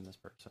 this person, this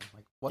person.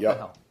 Like, what the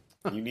hell?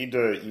 you need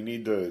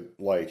to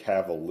like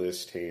have a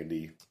list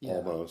handy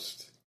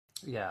almost.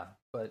 Yeah.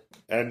 But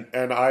and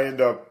I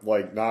end up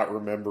like not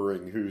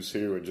remembering who's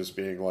who and just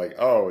being like,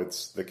 oh,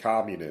 it's the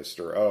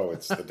communist, or oh,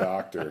 it's the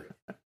doctor.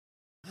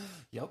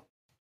 Yep,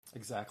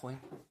 exactly.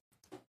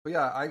 But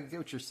yeah, I get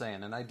what you're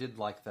saying, and I did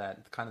like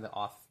that kind of the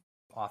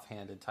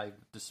offhanded type,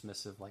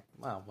 dismissive, like,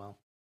 oh well,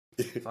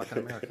 fucking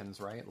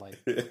Americans, right? Like,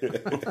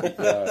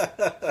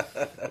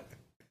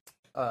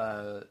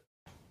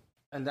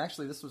 and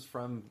actually, this was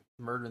from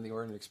Murder in the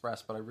Orient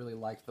Express, but I really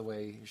liked the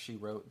way she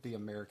wrote the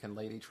American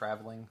lady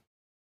traveling.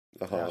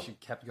 She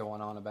kept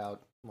going on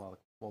about, well,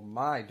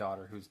 my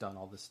daughter who's done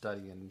all this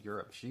study in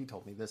Europe, she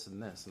told me this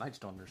and this, and I just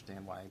don't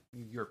understand why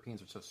you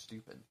Europeans are so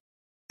stupid.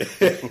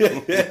 Sounds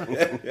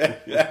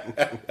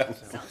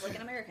like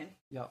an American.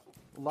 Yeah,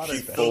 a lot of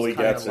she fully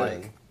kind gets of it.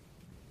 like,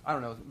 I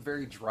don't know,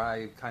 very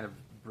dry, kind of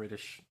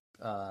British,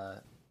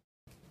 not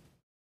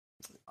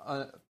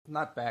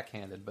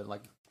backhanded, but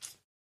like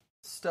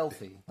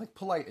stealthy, like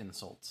polite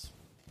insults.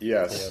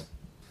 Yes.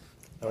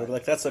 I would be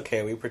like, that's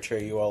okay. We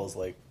portray you all as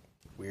like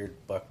weird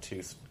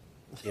bucktooth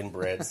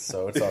inbreds,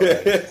 so it's all right.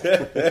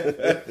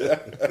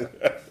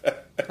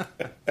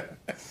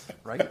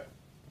 Right?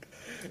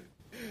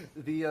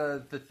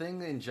 The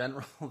thing in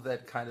general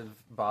that kind of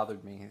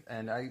bothered me,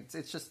 and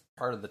it's just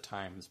part of the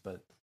times,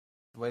 but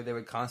the way they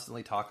would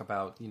constantly talk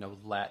about,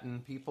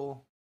 Latin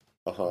people,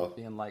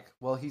 being like,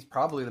 well, he's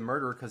probably the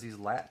murderer because he's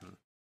Latin.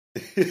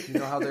 You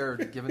know how they're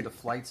given to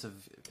flights of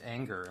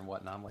anger and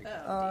whatnot. I'm like,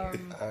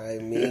 I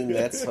mean,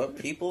 that's what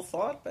people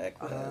thought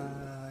back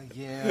then.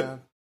 Yeah.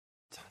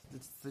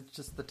 It's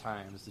just the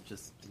times.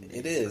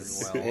 It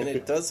is, well. And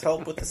it does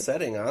help with the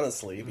setting,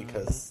 honestly,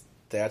 because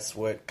that's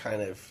what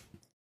kind of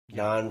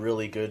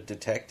non-really good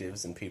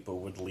detectives and people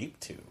would leap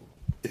to.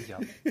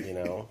 Yep.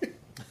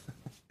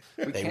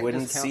 They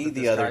wouldn't see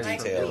the other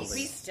details.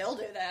 We still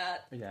do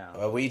that.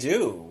 Yeah. We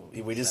do.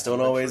 We just don't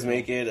always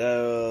make it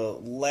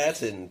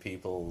Latin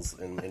peoples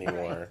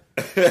anymore.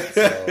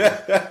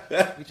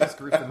 So, we just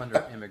group them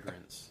under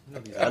immigrants.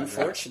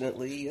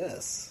 Unfortunately,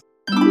 yes.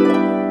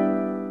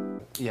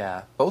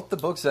 Yeah, both the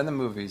books and the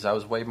movies I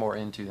was way more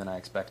into than I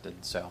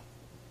expected, so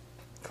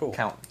cool.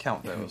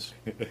 Count those.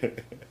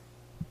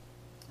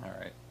 All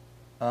right.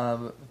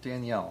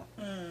 Danielle,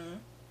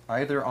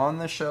 either on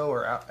the show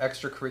or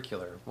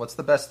extracurricular, what's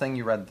the best thing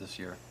you read this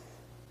year?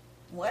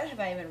 What have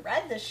I even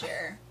read this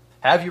year?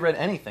 Have you read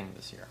anything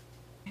this year?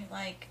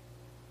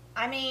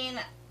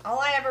 All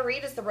I ever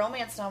read is the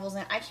romance novels,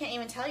 and I can't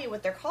even tell you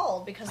what they're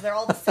called because they're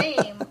all the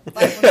same.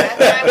 Like, when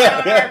I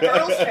went on our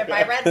girls' trip,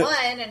 I read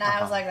one, and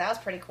I was like, that was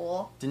pretty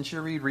cool. Didn't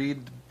you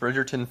reread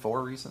Bridgerton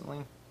 4 recently?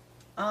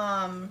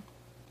 I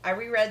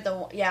reread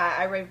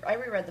I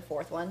reread the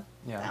fourth one.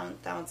 Yeah.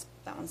 That one's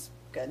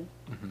good.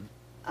 Mm-hmm.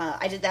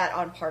 I did that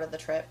on part of the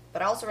trip,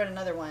 but I also read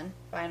another one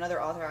by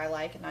another author I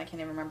like, and I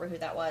can't even remember who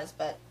that was,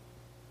 but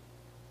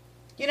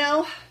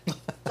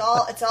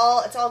it's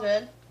all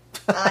good.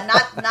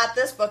 Not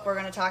this book we're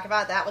going to talk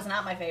about. That was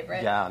not my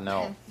favorite. Yeah,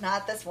 no.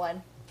 Not this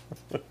one.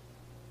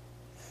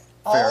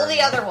 All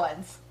the other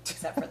ones,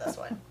 except for this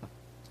one.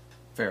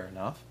 Fair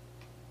enough.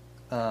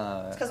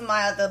 It's because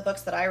the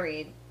books that I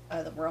read,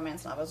 the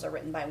romance novels, are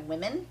written by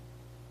women,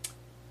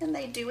 and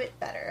they do it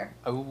better.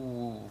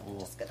 Oh. I'm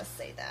just going to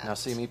say that. Now,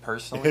 see, me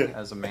personally,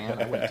 as a man,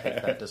 I wouldn't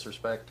take that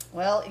disrespect.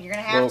 Well, you're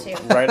going to have to.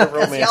 Write a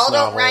romance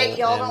novel.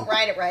 Y'all don't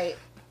write it right.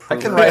 I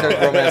can write a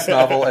romance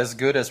novel as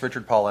good as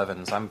Richard Paul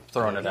Evans. I'm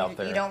throwing it out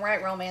there. You don't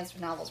write romance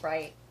novels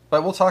right.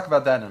 But we'll talk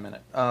about that in a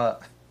minute.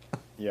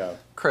 Yeah.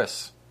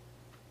 Chris,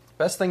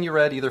 best thing you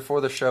read either for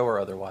the show or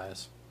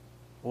otherwise?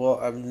 Well,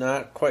 I'm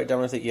not quite done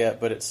with it yet,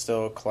 but it's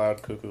still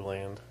Cloud Cuckoo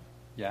Land.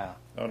 Yeah.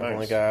 Oh, nice. I've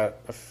only got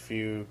a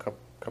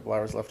couple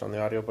hours left on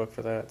the audiobook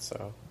for that,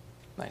 so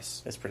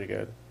nice. It's pretty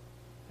good.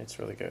 It's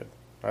really good.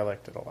 I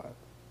liked it a lot.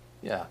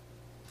 Yeah.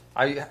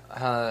 I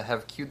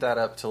have queued that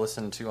up to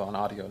listen to on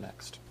audio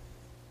next.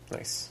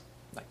 Nice.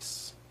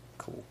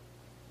 Cool.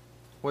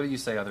 What do you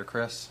say, other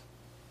Chris?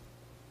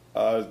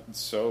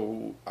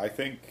 So I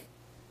think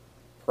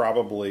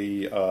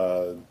probably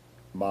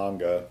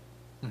manga.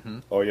 Mm-hmm.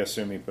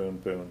 Oyasumi Poon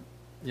Poon.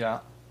 Yeah.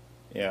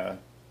 Yeah.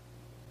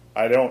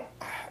 I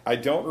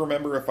don't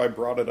remember if I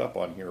brought it up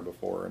on here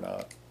before or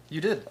not.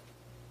 You did.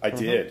 I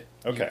did.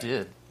 Okay. You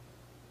did.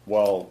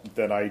 Well,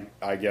 then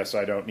I guess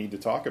I don't need to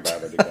talk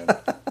about it again.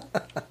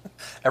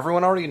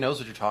 Everyone already knows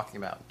what you're talking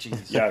about.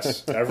 Jeez.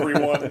 Yes,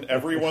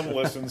 everyone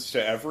listens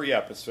to every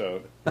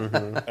episode,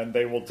 and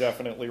they will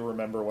definitely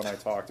remember when I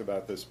talked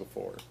about this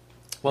before.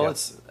 Well,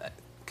 It's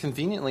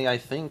conveniently, I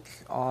think,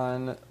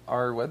 on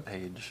our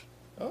webpage.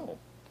 Oh.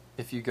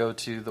 If you go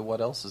to the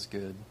What Else Is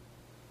Good.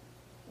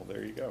 Well,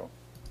 there you go.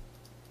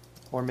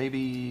 Or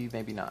maybe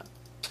not.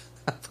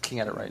 I'm looking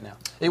at it right now.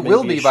 It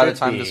will be by the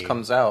time this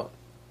comes out.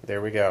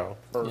 There we go.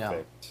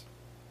 Perfect. Yeah.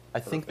 I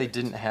think they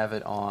didn't have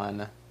it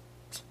on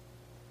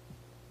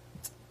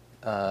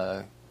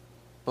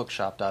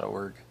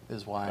bookshop.org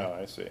is why.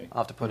 Oh, I see. I'll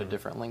have to put a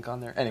different link on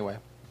there. Anyway.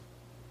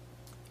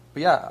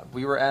 But yeah,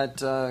 we were at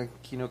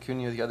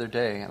Kinokuniya the other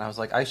day, and I was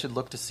like, I should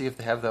look to see if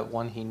they have that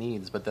one he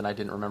needs, but then I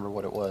didn't remember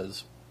what it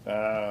was.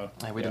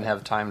 And we didn't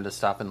have time to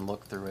stop and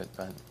look through it,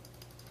 but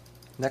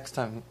next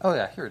time... Oh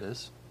yeah, here it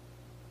is.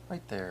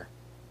 Right there.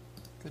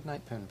 Good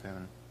night, Poon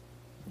Poon.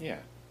 Yeah.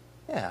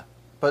 Yeah,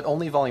 but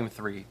only Volume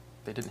 3.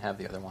 They didn't have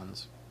the other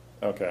ones.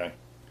 Okay.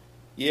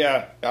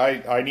 Yeah,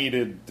 I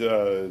needed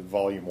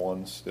Volume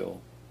 1 still.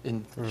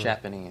 In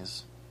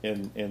Japanese.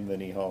 In the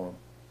Nihon.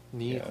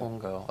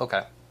 Nihongo. Yeah.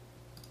 Okay.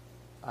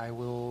 I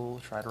will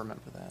try to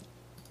remember that.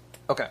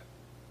 Okay.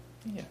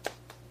 Yeah.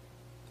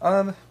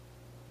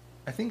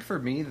 I think for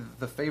me,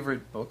 the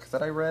favorite book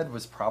that I read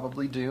was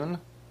probably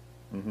Dune.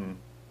 Mm-hmm.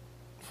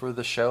 For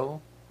the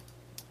show.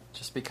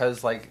 Just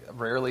because, like,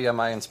 rarely am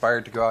I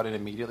inspired to go out and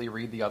immediately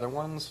read the other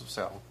ones,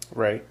 so...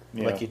 Right,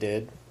 yeah. Like you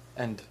did.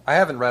 And I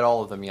haven't read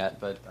all of them yet,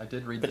 but I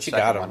did read the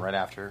second one right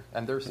after.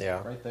 And they're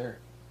right there.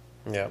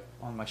 Yep.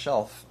 On my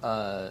shelf.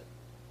 Trying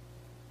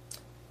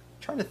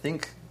to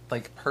think,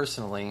 like,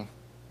 personally,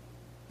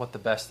 what the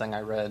best thing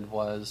I read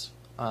was...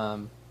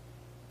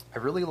 I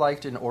really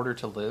liked In Order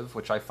to Live,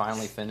 which I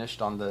finally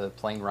finished on the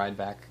plane ride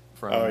back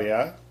from... Oh,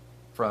 yeah?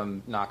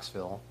 From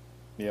Knoxville.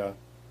 Yeah.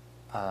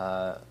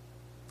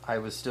 I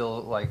was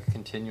still, like,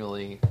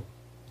 continually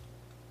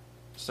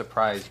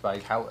surprised by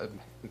how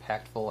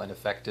impactful and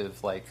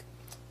effective, like,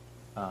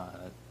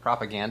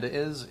 propaganda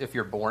is if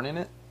you're born in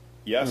it.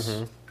 Yes.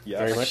 Mm-hmm. Yes.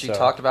 Very much she so.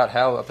 talked about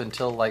how up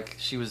until, like,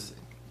 she was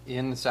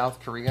in South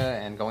Korea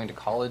and going to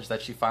college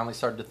that she finally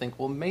started to think,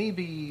 well,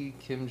 maybe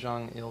Kim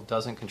Jong-il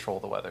doesn't control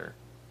the weather.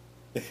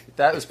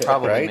 That was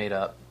probably right? made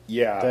up.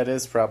 Yeah. That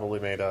is probably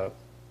made up.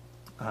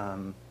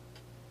 And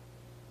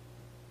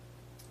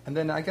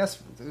then I guess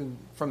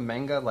from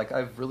manga, like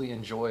I've really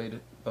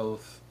enjoyed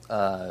both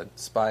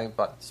Spy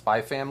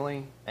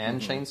Family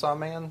and Chainsaw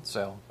Man.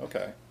 So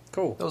okay,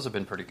 cool. Those have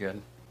been pretty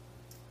good.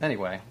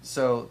 Anyway,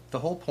 so the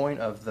whole point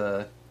of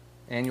the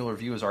annual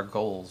review is our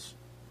goals,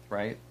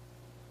 right?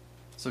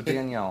 So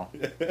Danielle,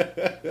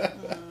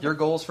 your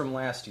goals from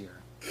last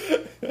year.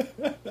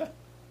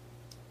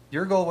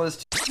 Your goal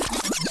was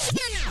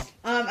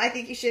I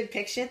think you should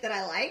pick shit that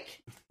I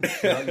like.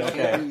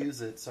 Okay.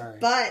 Use it. Sorry.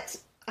 But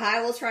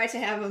I will try to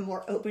have a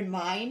more open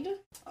mind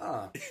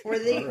for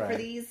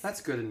these.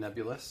 That's good and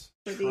nebulous.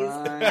 For these,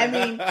 I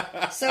mean,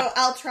 so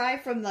I'll try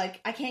from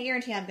like I can't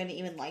guarantee I'm going to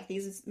even like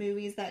these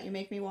movies that you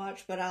make me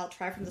watch, but I'll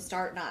try from the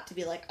start not to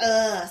be like,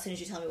 as soon as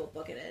you tell me what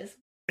book it is.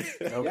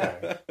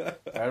 Okay,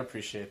 I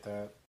appreciate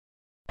that.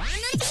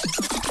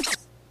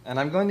 And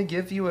I'm going to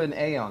give you an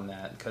A on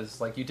that, because,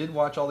 like, you did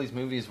watch all these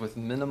movies with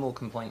minimal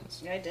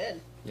complaints. Yeah, I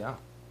did. Yeah.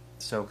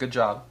 So, good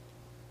job.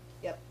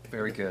 Yep.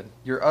 Very good.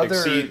 Your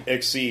other...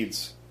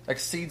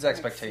 Exceeds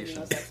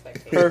expectations.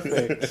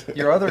 Perfect.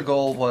 Your other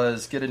goal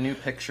was get a new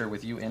picture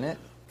with you in it,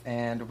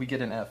 and we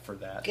get an F for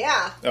that.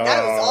 Yeah,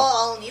 that was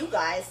all you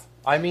guys.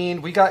 I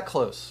mean, we got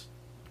close.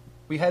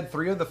 We had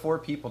 3 of the 4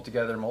 people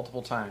together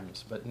multiple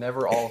times, but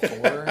never all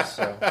 4,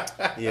 so...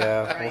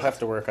 Yeah, right. We'll have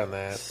to work on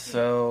that.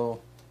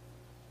 So...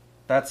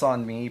 That's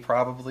on me,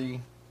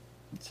 probably.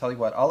 I'll tell you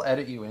what, I'll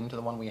edit you into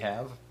the one we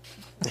have.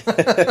 I'll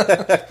be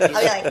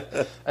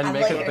like, and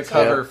make it the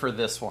cover for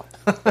this one.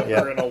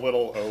 We're in a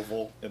little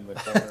oval in the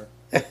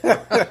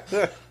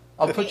corner.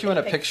 I'll put you in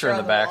a picture in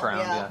the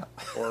background, yeah.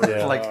 Or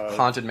like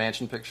Haunted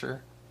Mansion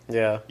picture.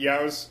 Yeah. Yeah,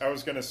 I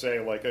was gonna say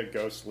like a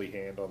ghostly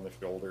hand on the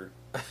shoulder.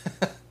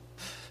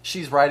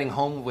 She's riding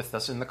home with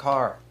us in the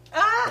car.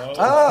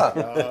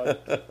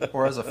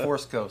 Or as a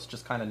force ghost,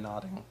 just kind of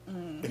nodding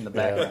in the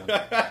background.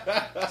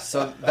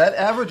 So that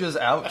averages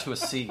out to a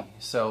C.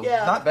 So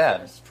not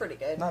bad. It's pretty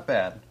good. Not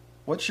bad.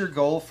 What's your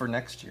goal for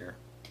next year?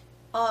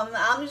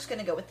 I'm just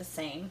gonna go with the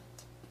same.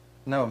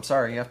 No, I'm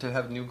sorry. You have to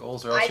have new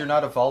goals, or else you're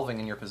not evolving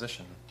in your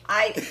position.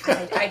 I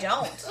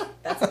don't.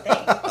 That's the thing.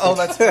 Oh,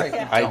 that's right.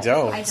 Yeah. I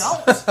don't. I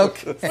don't.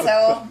 Okay.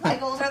 So my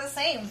goals are the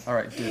same. All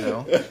right,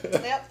 ditto.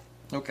 Yep.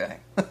 Okay.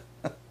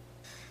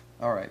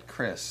 All right,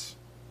 Chris.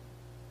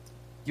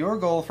 Your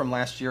goal from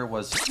last year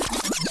was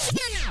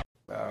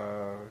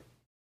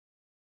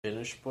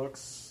finish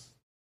books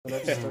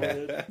that I've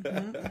started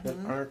that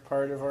aren't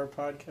part of our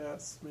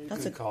podcast. Maybe.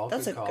 That's good call.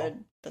 That's a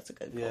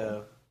good goal. Yeah.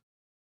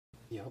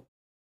 Yep.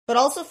 But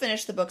also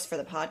finish the books for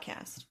the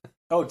podcast.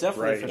 Oh,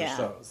 definitely finish Yeah.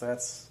 those.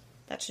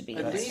 That should be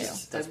At nice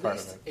least, too. at part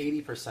least of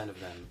it. 80% of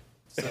them.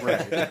 So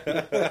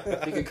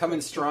Right. you can come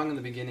in strong in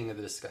the beginning of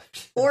the discussion.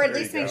 Or at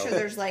There least you make go. sure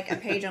there's like a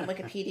page on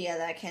Wikipedia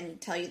that can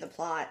tell you the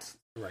plot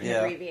Right. in Yeah.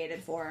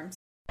 abbreviated form.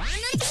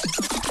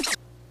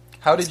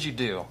 how did you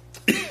do?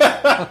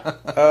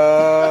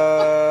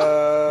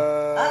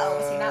 Uh-oh,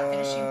 is he not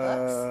finishing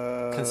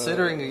books?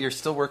 Considering that you're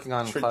still working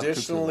on Cloud Cuckoo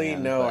Traditionally,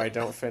 Land, no, but- I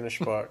don't finish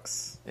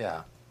books.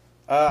 Yeah,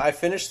 I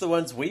finished the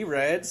ones we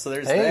read, so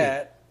there's Hey,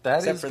 that. that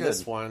except is for good.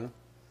 this one.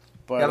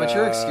 But, yeah, but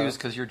you're excused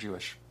because you're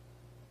Jewish.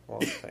 Well,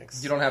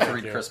 thanks. You don't have to Thank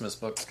read you. Christmas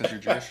books because you're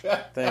Jewish.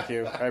 Thank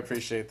you. I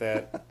appreciate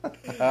that.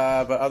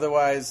 But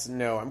otherwise,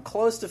 no. I'm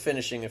close to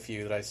finishing a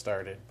few that I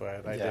started,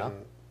 but I Yeah.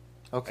 didn't.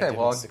 Okay, I didn't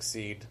well,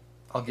 succeed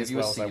I'll give as you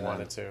well a as C I then.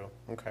 wanted to.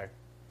 Okay,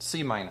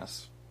 C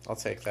minus. I'll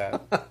take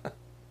that.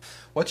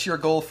 What's your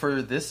goal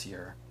for this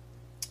year?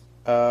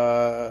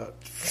 To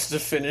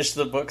finish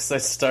the books I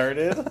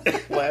started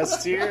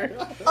last year,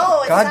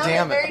 Oh, it God sounded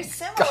damn it. very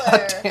similar.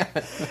 God damn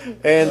it.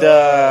 and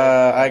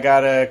I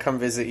gotta come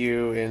visit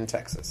you in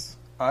Texas.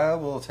 I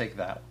will take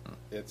that.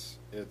 It's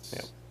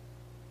Yep.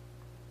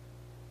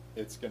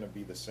 it's going to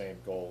be the same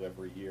goal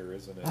every year,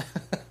 isn't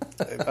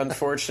it?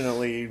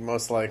 Unfortunately,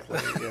 most likely,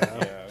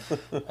 yeah.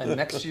 Yeah. And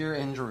next year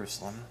in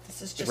Jerusalem.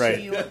 This is just Right.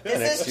 who you. Next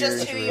This is year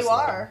just in who you Jerusalem.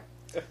 are.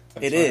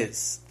 It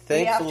is.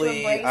 We have to Thankfully,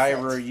 embrace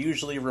I it.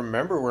 usually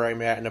remember where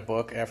I'm at in a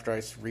book after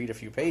I read a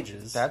few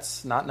pages.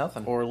 That's not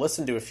nothing. Or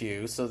listen to a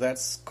few, so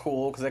that's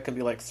cool, because that can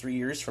be like 3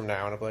 years from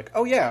now, and I'll be like,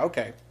 oh yeah,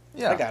 okay,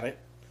 Yeah. I got it.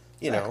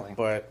 You Exactly. know,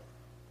 but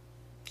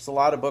there's a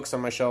lot of books on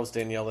my shelves,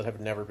 Danielle, that have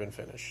never been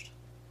finished,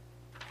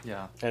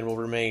 Yeah, and will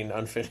remain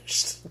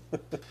unfinished.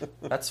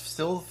 that's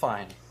still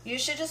fine. You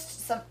should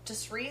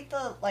just read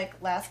the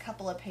last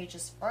couple of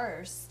pages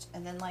first,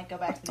 and then go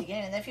back to the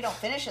beginning. And then if you don't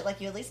finish it,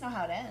 you at least know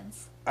how it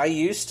ends. I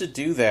used to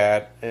do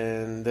that,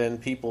 and then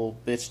people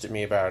bitched at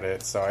me about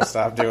it, so I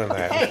stopped doing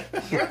that. Hey,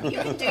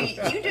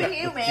 you do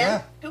you, man.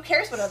 Yeah. Who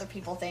cares what other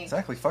people think?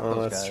 Exactly. Fuck Oh,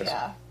 those that's guys. true.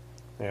 Yeah.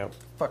 Yeah.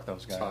 Fuck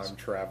those guys. Time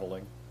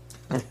traveling.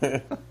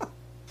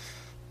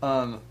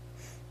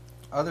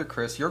 Other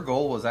Chris, your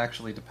goal was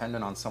actually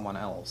dependent on someone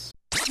else.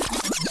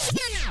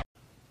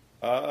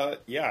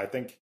 Yeah, I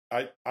think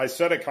I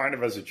said it kind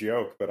of as a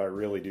joke, but I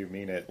really do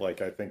mean it. I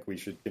think we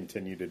should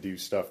continue to do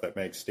stuff that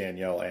makes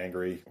Danielle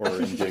angry or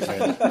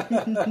indignant.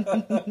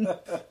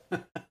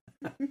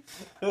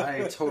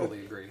 I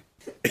totally agree.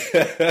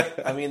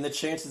 I mean, the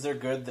chances are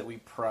good that we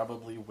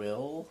probably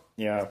will.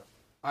 Yeah.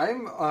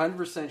 I'm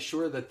 100%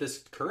 sure that this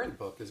current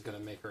book is going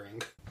to make her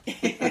angry.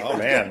 Oh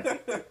man.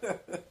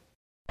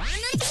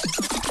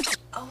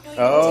 Oh no. You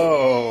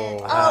Oh.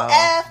 didn't. Wow. Oh,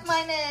 F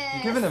minus.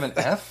 You giving him an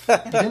F?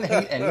 You didn't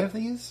hate any of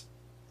these?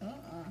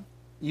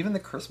 Even the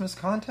Christmas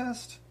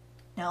contest?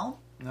 No.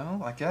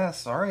 No, I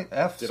guess. All right,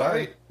 F. Did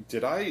sorry.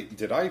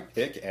 I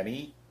pick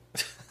any?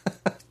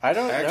 I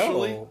don't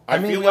Actually, know. I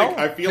mean, we all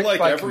I feel picked like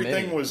by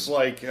everything committee. was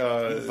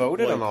You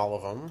voted on all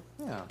of them.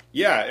 Yeah.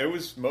 Yeah, it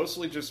was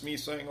mostly just me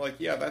saying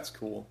yeah, that's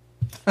cool.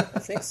 I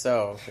think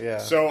so, yeah.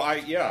 So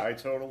I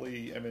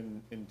totally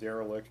am in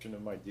dereliction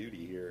of my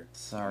duty here.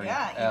 Sorry.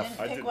 Yeah, you F.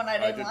 didn't pick one I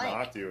didn't like.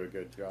 not do a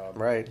good job.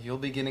 Right. You'll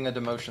be getting a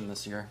demotion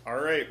this year. All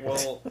right,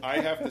 well, I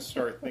have to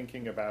start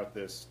thinking about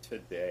this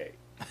today.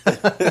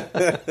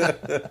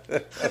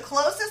 The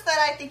closest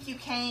that I think you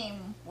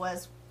came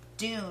was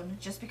Dune,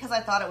 just because I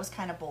thought it was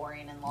kind of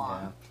boring and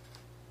long.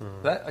 Yeah.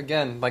 That,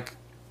 again,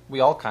 we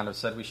all kind of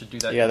said we should do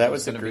that. Yeah, because that it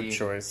was a gonna group be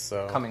choice,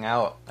 so... coming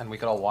out, and we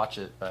could all watch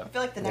it. I But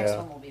feel like the next Yeah.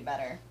 one will be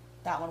better.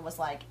 That one was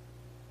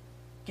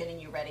getting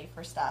you ready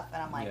for stuff,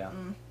 and I'm like,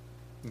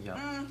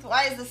 yeah.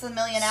 why is this a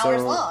million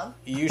hours long?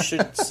 You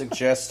should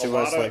suggest to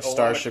us, A lot of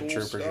Starship cool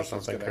Troopers or stuff is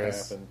something, gonna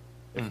Chris. happen.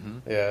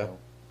 Mm-hmm. Yeah.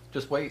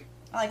 Just wait.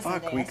 I like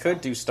Fuck, Zendaya, we so-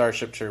 could do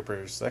Starship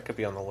Troopers. That could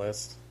be on the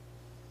list.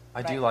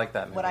 I do Right. like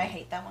that movie. Would I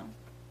hate that one?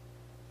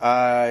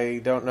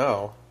 I don't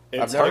know.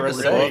 It's I've never hard read to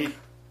the say. book.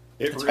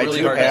 It's I really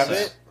do hard to have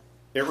say. it.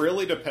 It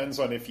really depends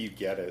on if you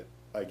get it,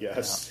 I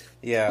guess.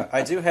 Yeah,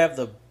 I do have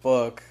the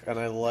book, and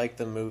I like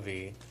the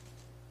movie.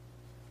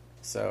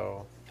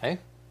 So, Hey,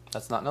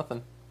 that's not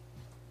nothing.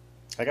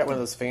 I got one of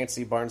those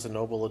fancy Barnes &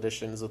 Noble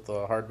editions with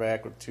the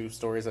hardback with 2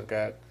 stories. I've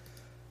got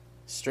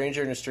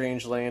Stranger in a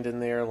Strange Land in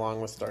there,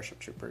 along with Starship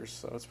Troopers,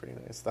 so it's pretty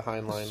nice. The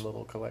Heinlein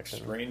little collection.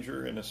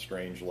 Stranger in a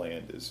Strange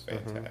Land is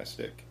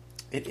fantastic.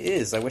 It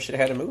is. I wish it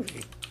had a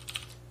movie.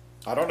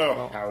 I don't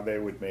know how they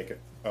would make it.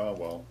 Oh,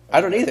 well. I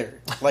don't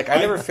either. I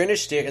never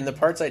finished it, and the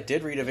parts I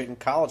did read of it in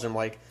college, I'm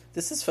like,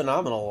 this is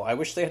phenomenal. I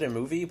wish they had a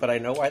movie, but I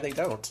know why they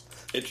don't.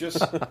 It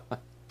just...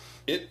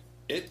 It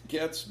it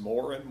gets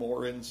more and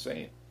more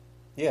insane.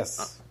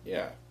 Yes.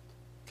 Yeah.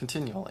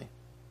 Continually.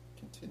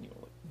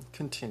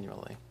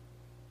 Continually.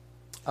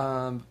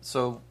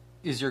 So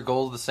is your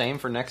goal the same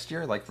for next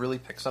year? Like, really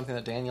pick something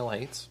that Daniel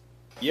hates?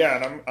 Yeah,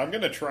 and I'm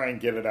going to try and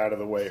get it out of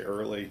the way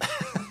early.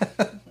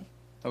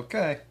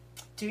 Okay.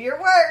 Do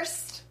your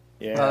worst.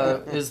 Yeah.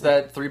 Is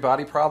that Three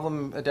Body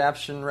Problem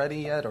adaptation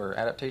ready yet?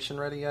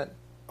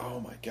 Oh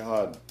my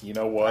god. You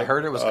know what? I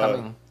heard it was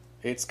coming.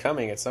 It's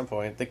coming at some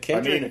point. The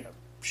Kindred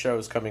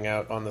show's coming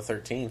out on the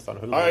 13th on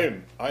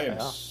Hulu. I am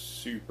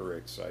super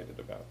excited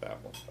about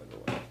that one, by the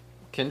way.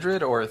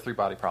 Kindred or Three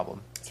Body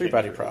Problem? Three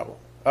Body Problem.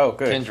 Oh,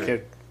 good.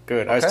 Kindred.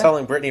 Good. Okay. I was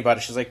telling Brittany about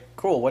it. She's like,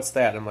 cool, what's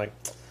that? I'm like,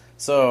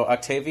 so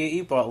Octavia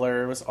E.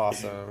 Butler was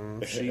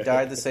awesome. She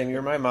died the same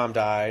year my mom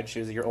died. She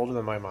was a year older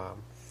than my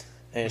mom.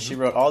 And she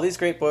wrote all these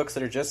great books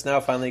that are just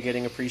now finally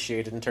getting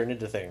appreciated and turned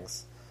into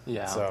things.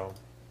 Yeah. So,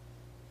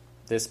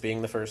 this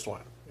being the first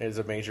one is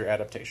a major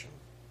adaptation.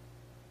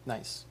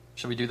 Nice.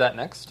 Should we do that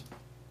next?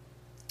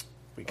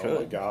 We could. Oh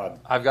my god.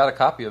 I've got a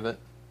copy of it.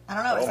 I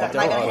don't know. Am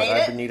I going to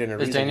hate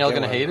it? Is Danielle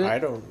going to hate it? I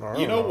don't know.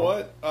 You know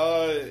what?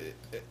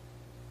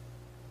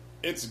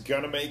 It's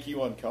going to make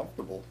you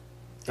uncomfortable.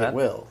 It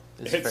will.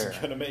 It's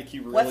going to make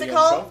you really What's it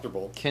called?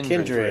 uncomfortable.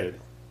 Kindred.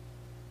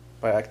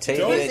 By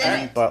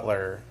Octavia E.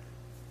 Butler.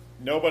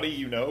 Nobody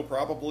you know,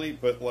 probably,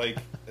 but like...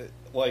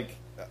 I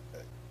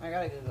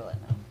gotta Google it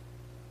now.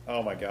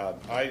 Oh my god.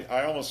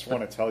 I almost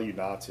want to tell you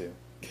not to.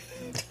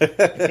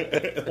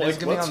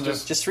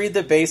 Just read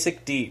the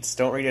basic deets.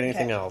 Don't read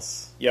anything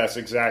else. Yes,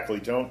 exactly.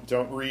 Don't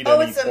read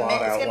any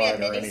plot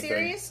outline or anything.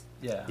 Series?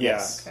 Yeah.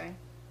 Yes. Okay.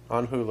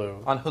 On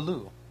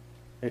Hulu.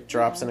 It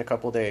drops in a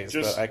couple days,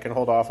 but I can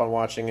hold off on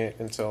watching it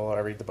until I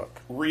read the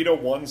book. Read a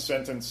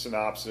one-sentence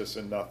synopsis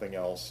and nothing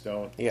else.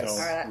 Don't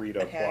read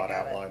a plot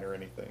outline or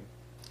anything.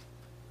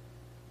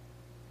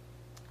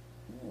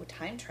 Ooh,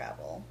 time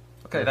travel.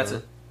 Okay, that's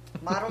it.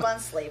 Modeled on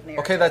slave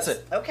narratives. Okay, that's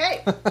it.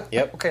 Okay.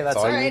 Yep. Okay, that's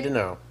all you right. need to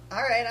know.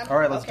 All right. All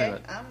right, let's do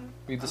it.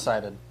 We've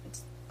decided.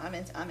 I'm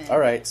in. All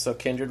right, so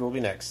Kindred will be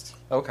next.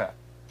 Okay.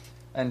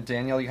 And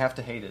Daniel, you have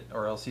to hate it,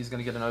 or else he's going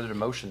to get another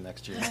demotion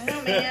next year.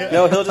 Oh, man.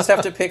 No, he'll just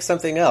have to pick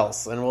something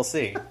else, and we'll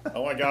see.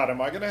 Oh my god, am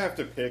I going to have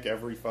to pick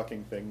every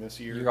fucking thing this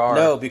year? You are.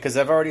 No, because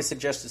I've already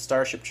suggested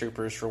Starship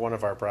Troopers for one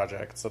of our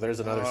projects, so there's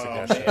another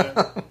suggestion.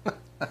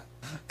 Man.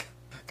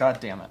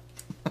 God damn it.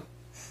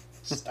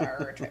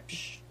 Starship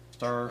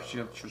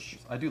Troopers.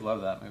 I do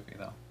love that movie,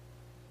 though.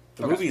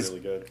 The movie's really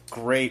good.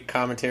 Great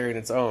commentary in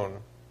its own.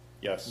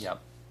 Yes. Yep.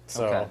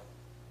 So, okay.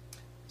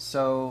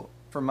 So,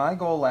 for my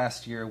goal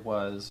last year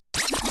was...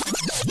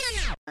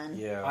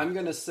 Yeah. I'm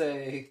going to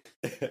say...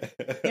 You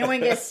don't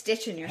want to get a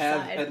stitch in your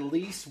have side. at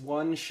least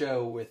one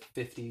show with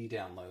 50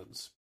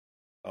 downloads.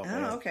 Oh,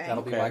 man. Okay.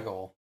 That'll be my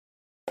goal.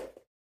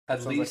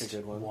 At Sounds least like a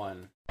good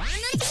one.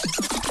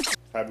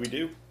 How'd we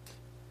do?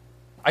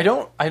 I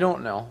don't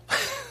know.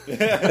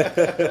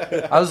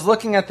 I was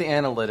looking at the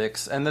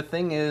analytics, and the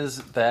thing is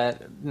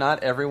that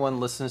not everyone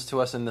listens to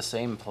us in the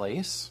same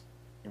place.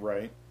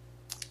 Right.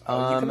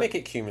 You can make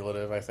it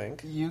cumulative, I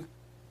think. You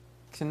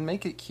can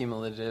make it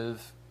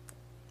cumulative.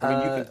 I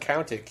mean, you can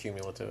count it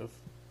cumulative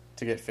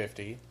to get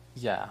 50.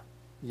 Yeah.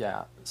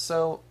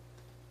 So,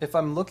 if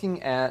I'm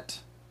looking at...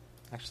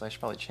 Actually, I should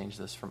probably change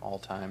this from all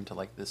time to,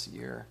 like, this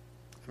year.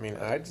 I mean,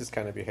 I'd just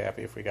kind of be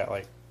happy if we got,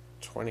 like,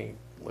 20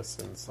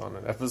 listens on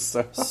an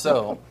episode.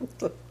 So,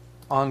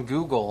 on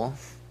Google,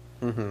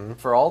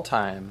 for all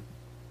time,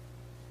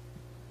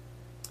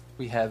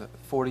 we have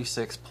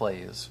 46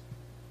 plays.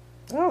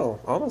 Oh,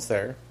 almost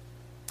there.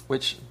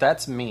 Which,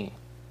 that's me.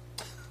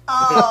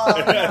 Oh,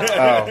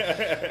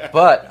 no.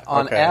 But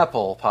on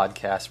Apple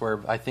Podcasts, where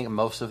I think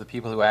most of the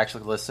people who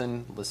actually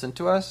listen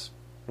to us,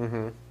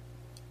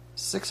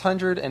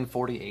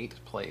 648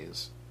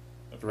 plays.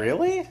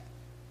 Really?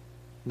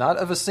 Not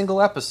of a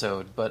single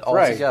episode, but all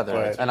together.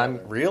 But and I'm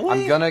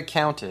gonna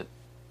count it.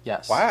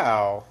 Yes.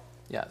 Wow.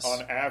 Yes.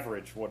 On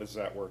average, what does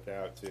that work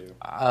out to?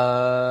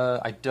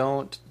 I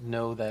don't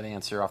know that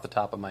answer off the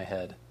top of my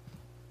head.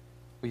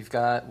 We've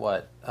got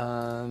what?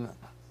 I'm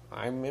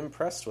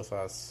impressed with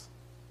us.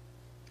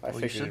 I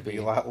figured it'd be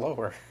a lot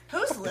lower.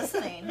 Who's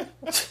listening?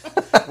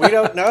 We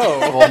don't know.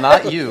 Well,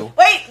 not you.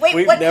 Wait,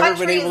 We've what never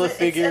country been able is to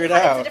figure it's it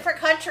out. It's a different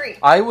country.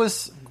 I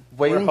was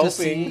waiting to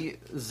see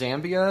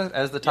Zambia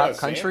as the top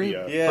country,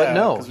 Zambia. but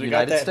no, we United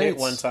got that States. hit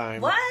one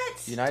time.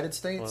 What? United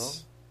States. Well,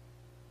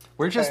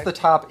 we're just the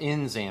top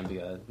in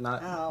Zambia.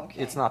 Not. Oh,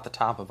 okay. It's not the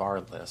top of our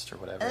list or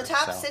whatever. And the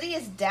top city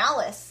is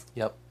Dallas.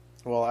 Yep.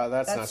 Well,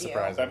 that's not you.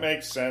 surprising. That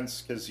makes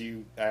sense because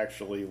you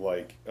actually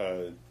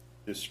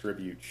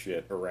distribute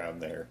shit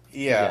around there.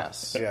 Yeah.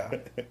 Yes. Yeah.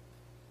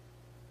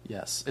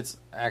 Yes, it's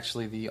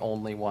actually the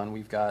only one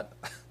we've got.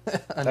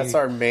 That's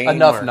our main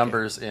enough market.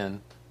 numbers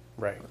in.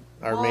 Right.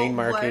 Our main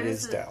market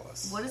is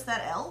Dallas. What is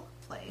that L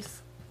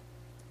place?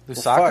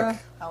 Lusaka?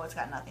 Oh, it's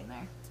got nothing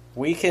there.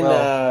 We can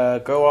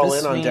go all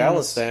in on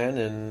Dallas then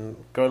and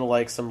go to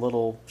like some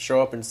little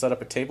show up and set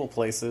up at table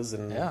places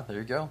and yeah, there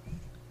you go.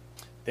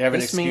 They have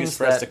an excuse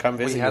for us to come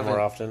visit you more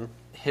often.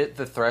 Hit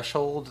the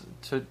threshold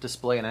to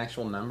display an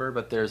actual number,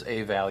 but there's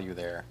a value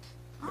there.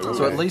 Oh.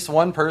 So at least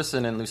one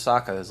person in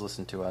Lusaka has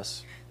listened to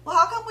us. Well,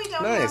 how come we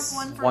don't have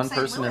one from St.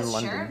 person Louis? in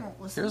London. Sharon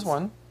listens. Here's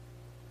one.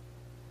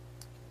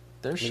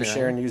 There's Maybe Sharon.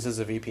 Sharon uses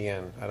a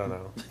VPN. I don't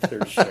know.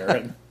 There's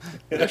Sharon.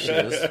 There she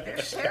is.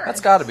 There's Sharon.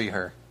 That's got to be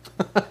her.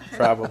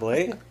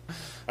 Probably.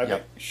 I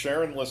think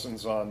Sharon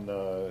listens on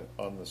the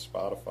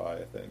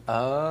Spotify, I think.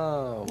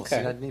 Oh, well, see,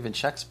 I didn't even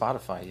check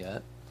Spotify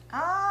yet.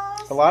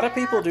 A lot of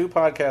people do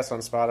podcasts on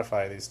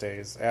Spotify these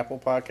days.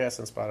 Apple Podcasts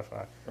and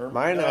Spotify.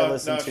 Mine I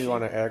listen to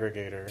on an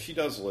aggregator. She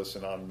does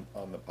listen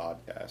on the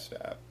podcast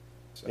app.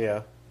 So.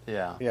 Yeah.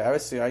 Yeah.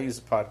 I use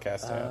a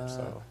podcast app,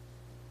 so.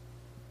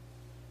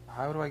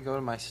 How do I go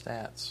to my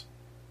stats?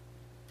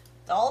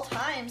 All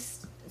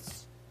times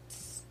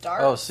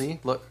start. Oh, see?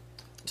 Look.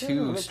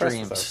 2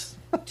 streams.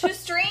 2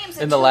 streams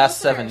in the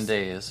last 7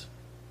 days.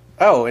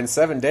 Oh, in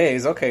 7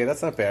 days. Okay,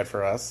 that's not bad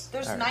for us.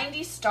 There's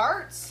 90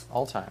 starts.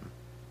 All time.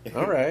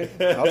 All right.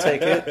 I'll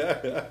take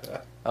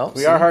it. Oh,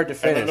 we are hard to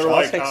finish. I'll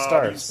like, take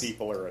starts. These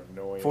people are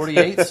annoying.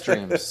 48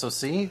 streams. So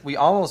see? We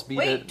almost beat it.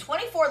 Wait,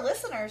 24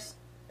 listeners.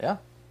 Yeah.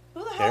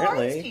 Who the hell are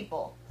these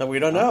people? We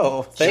don't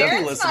know. Thank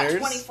Sharon's you, listeners. not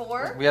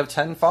 24. We have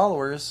 10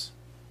 followers.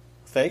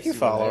 Thank you,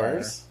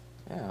 followers.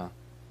 Yeah.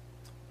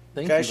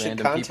 Thank you, you,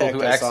 random people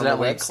who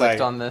accidentally clicked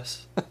on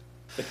this.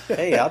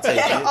 Hey, I'll take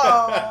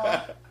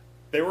it.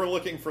 They were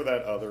looking for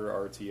that other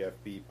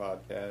RTFB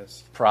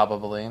podcast.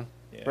 Probably.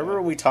 Yeah. Remember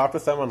when we talked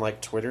with them on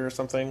like Twitter or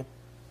something?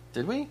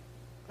 Did we?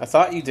 I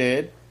thought you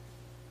did.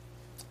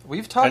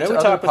 We've talked to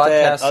other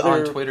podcasts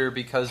on Twitter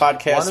because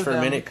Podcast for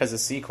a minute because of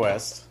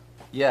Sequest.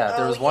 Yeah,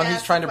 there was one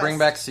who's trying to bring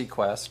back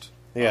Sequest.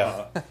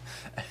 Yeah,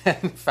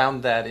 and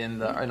found that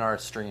in our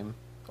stream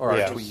or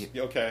our tweet.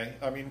 Okay,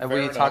 I mean, and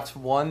we talked to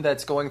one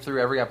that's going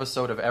through every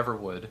episode of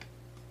Everwood.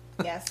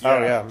 Yes.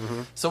 Oh yeah.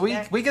 Mm-hmm. So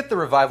we get the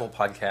Revival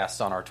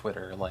podcast on our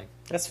Twitter. Like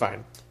that's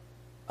fine.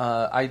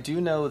 I do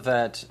know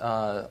that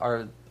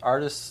our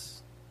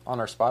artists on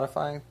our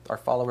Spotify, our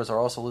followers are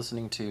also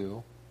listening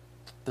to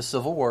the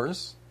Civil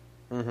Wars,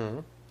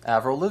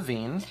 Avril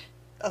Lavigne,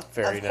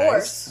 very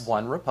nice,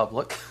 One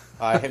Republic.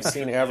 I have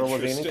seen Avril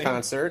Lavigne in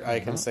concert. I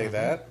can say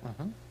that.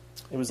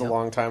 It was a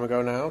long time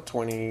ago now,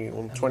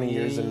 20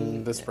 years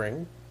in the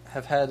spring.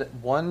 Have had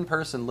one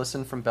person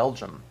listen from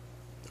Belgium.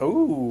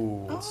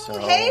 Ooh. So,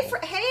 hey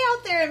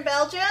out there in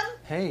Belgium.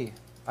 Hey,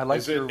 I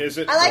like your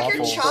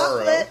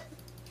chocolate.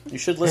 You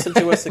should listen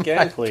to us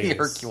again, please.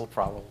 Hercule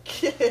problem.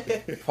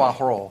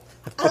 Poirot.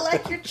 I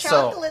like your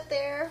chocolate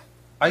there.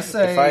 I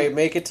say, if I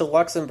make it to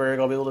Luxembourg,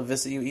 I'll be able to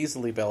visit you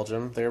easily,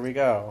 Belgium. There we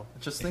go.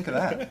 Just think of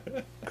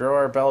that. Grow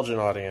our Belgian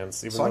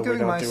audience, even though we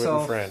don't do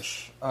it in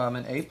French. An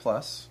A+.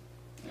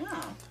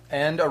 Yeah.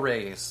 And a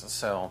raise.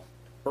 So,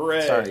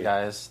 hooray! Sorry,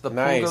 guys. The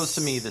pool goes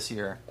to me this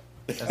year.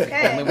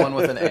 Okay. Only one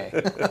with an A.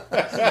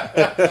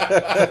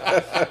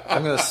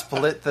 I'm going to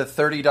split the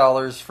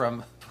 $30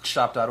 from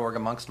bookshop.org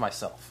amongst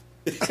myself.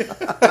 Is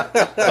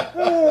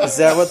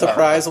that what the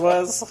prize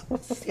was?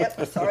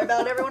 Yep. Sorry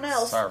about everyone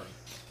else. Sorry.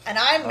 And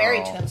I'm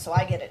married to him, so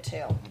I get it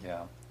too.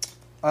 Yeah.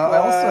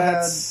 I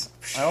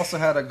also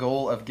had a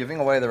goal of giving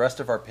away the rest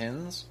of our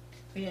pins.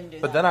 We didn't do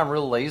that. But then I'm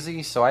real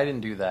lazy, so I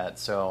didn't do that.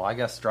 So I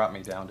guess drop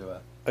me down to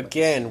it.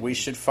 Again, we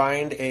should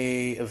find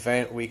a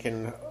event we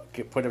can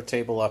put a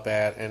table up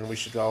at, and we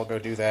should all go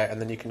do that,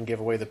 and then you can give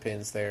away the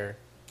pins there.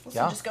 So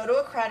just go to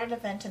a crowded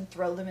event and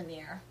throw them in the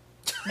air.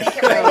 Make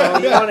it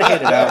rain. You want to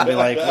hit it out and be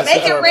like,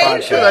 make it rain.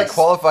 I'm sure that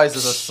qualifies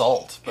as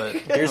assault, but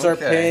here's our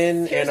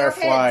pin and our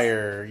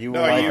flyer. You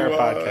will like our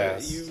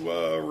podcast.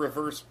 You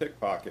reverse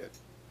pickpocket.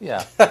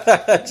 Yeah.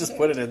 Just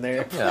put it in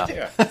there.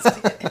 Yeah.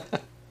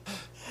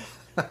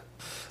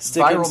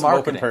 Stick in some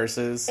open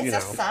purses. It's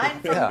a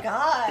sign from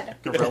God.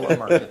 Guerrilla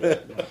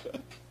marketing.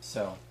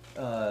 So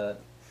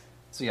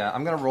yeah,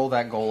 I'm going to roll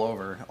that goal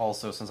over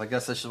also, since I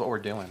guess this is what we're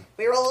doing.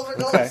 We roll over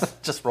goals. Okay.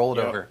 Just roll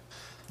it over.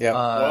 Yeah.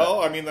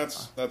 Well, I mean,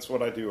 that's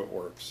what I do at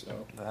work,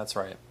 so. That's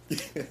right.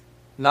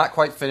 Not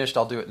quite finished,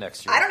 I'll do it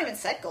next year. I don't even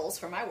set goals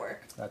for my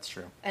work. That's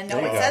true. And no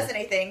one says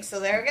anything, so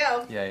there we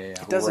go. Yeah.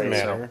 It doesn't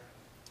matter.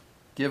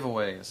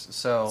 Giveaways.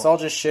 So it's all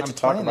just shit to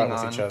talk about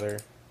with each other.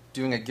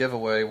 Doing a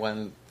giveaway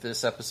when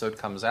this episode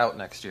comes out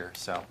next year,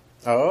 so.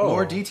 Oh.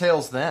 More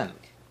details then.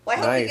 Well,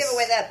 I hope you give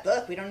away that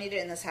book. We don't need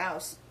it in this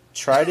house.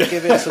 Try to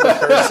give it to the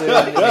person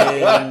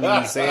in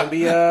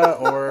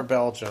Zambia or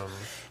Belgium.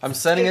 I'm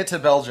sending it to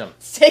Belgium.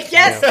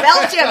 Yes,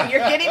 Belgium.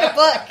 You're getting a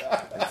book.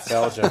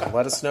 Belgium.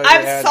 Let us know your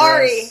address.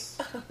 Sorry.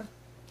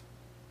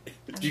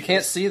 You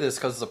can't see this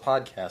because it's a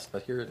podcast,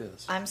 but here it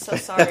is. I'm so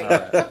sorry.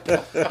 Right.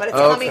 But it's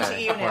coming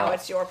to you now.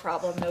 It's your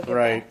problem. No good.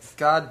 Right.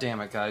 God damn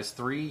it, guys.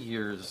 3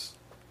 years.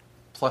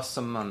 Plus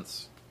some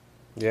months.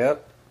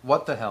 Yep.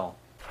 What the hell?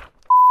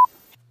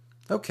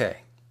 Okay.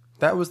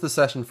 That was the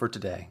session for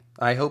today.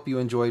 I hope you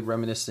enjoyed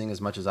reminiscing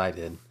as much as I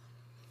did.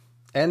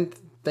 And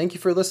thank you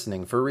for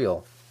listening, for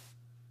real.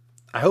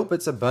 I hope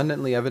it's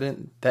abundantly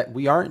evident that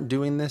we aren't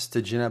doing this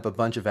to gin up a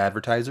bunch of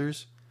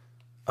advertisers.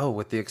 Oh,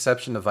 with the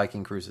exception of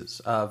Viking Cruises.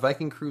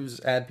 Viking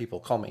Cruise ad people,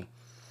 call me.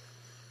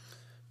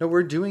 No,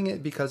 we're doing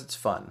it because it's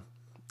fun.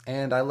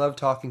 And I love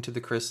talking to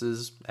the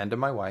Chris's and to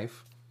my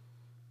wife.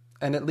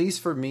 And at least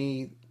for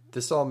me,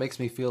 this all makes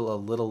me feel a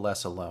little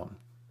less alone.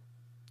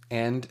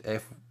 And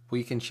if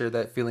we can share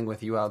that feeling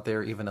with you out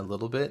there even a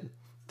little bit,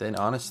 then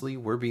honestly,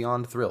 we're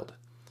beyond thrilled.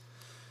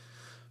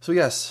 So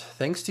yes,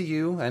 thanks to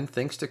you, and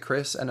thanks to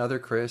Chris and other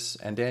Chris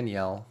and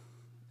Danielle,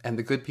 and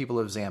the good people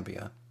of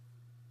Zambia.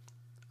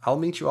 I'll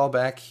meet you all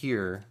back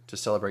here to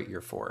celebrate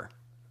year 4.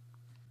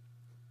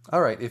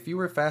 Alright, if you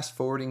were fast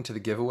forwarding to the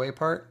giveaway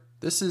part,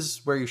 this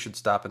is where you should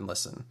stop and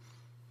listen.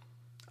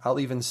 I'll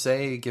even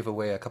say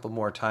giveaway a couple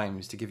more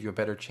times to give you a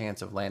better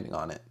chance of landing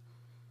on it.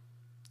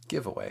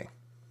 Giveaway.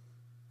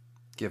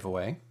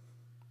 Giveaway.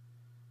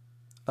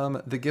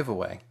 The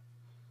giveaway.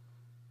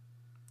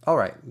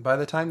 Alright, by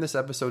the time this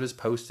episode is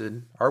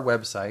posted, our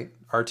website,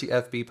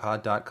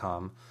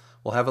 rtfbpod.com,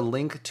 will have a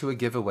link to a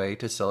giveaway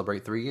to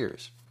celebrate 3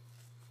 years.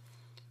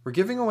 We're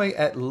giving away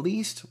at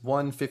least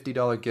one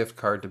 $50 gift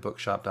card to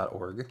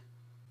bookshop.org,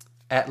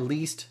 at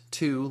least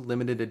 2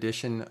 limited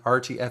edition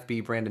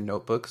RTFB branded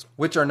notebooks,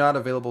 which are not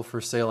available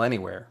for sale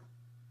anywhere,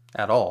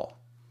 at all,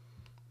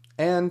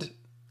 and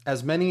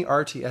as many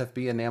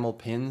RTFB enamel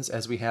pins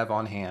as we have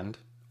on hand,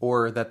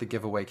 or that the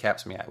giveaway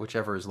caps me at,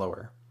 whichever is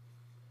lower.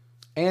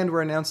 And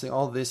we're announcing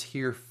all this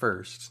here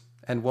first,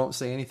 and won't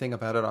say anything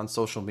about it on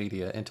social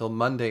media until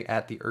Monday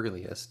at the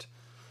earliest.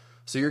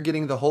 So you're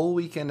getting the whole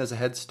weekend as a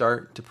head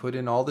start to put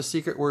in all the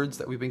secret words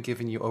that we've been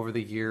giving you over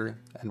the year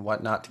and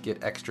whatnot to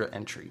get extra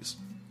entries.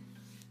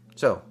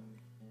 So,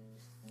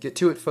 get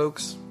to it,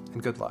 folks,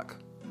 and good luck.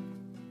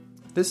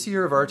 This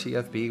year of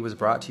RTFB was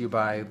brought to you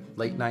by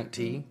Late Night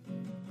Tea,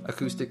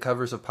 acoustic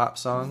covers of pop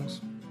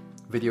songs,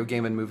 video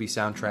game and movie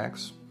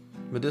soundtracks,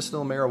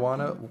 medicinal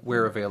marijuana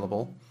where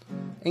available,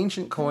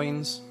 ancient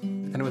coins,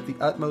 and with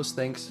the utmost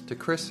thanks to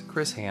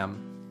Chris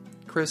Ham,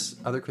 Chris,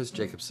 other Chris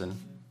Jacobson,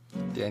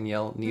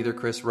 Danielle, neither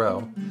Chris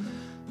Rowe,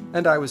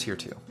 and I was here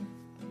too.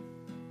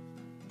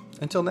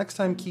 Until next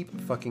time, keep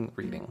fucking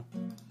reading.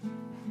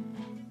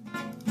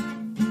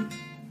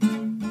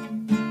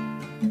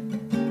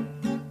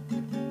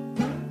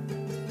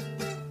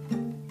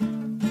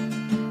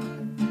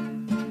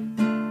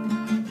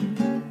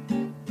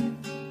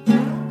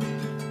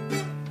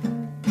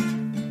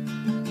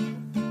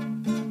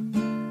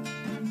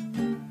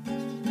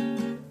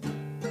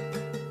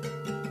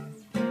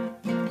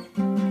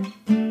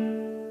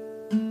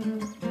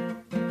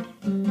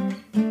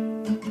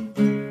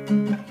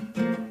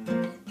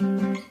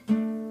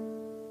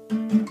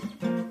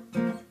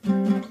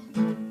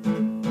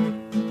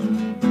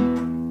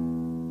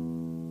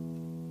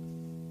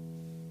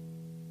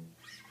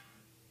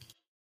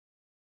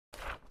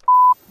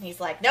 He's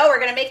like, no, we're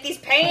going to make these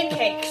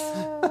pancakes.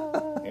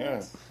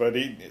 Yeah, but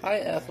he... Hi,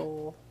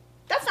 Ethel.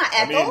 That's not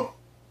Ethel. I mean,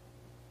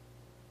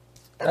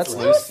 that's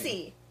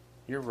Lucy.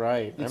 You're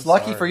right. It's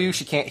lucky for you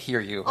she can't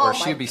hear you, or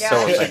she'd be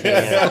so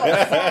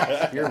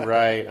upset. You're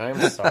right.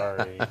 I'm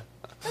sorry.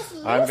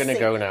 I'm going to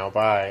go now.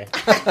 Bye.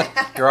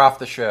 You're off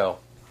the show.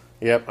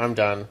 Yep, I'm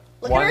done.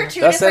 Look at her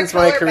two That ends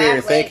my career.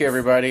 legs. Thank you,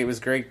 everybody. It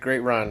was great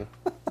run.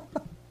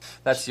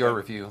 That's your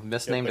review.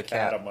 Misnamed a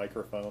cat. A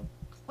microphone.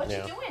 What's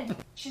she doing?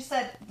 She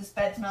said, this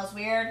bed smells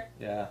weird.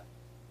 Yeah.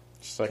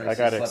 She's like, I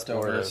got to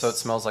explore this. So it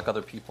smells like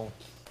other people.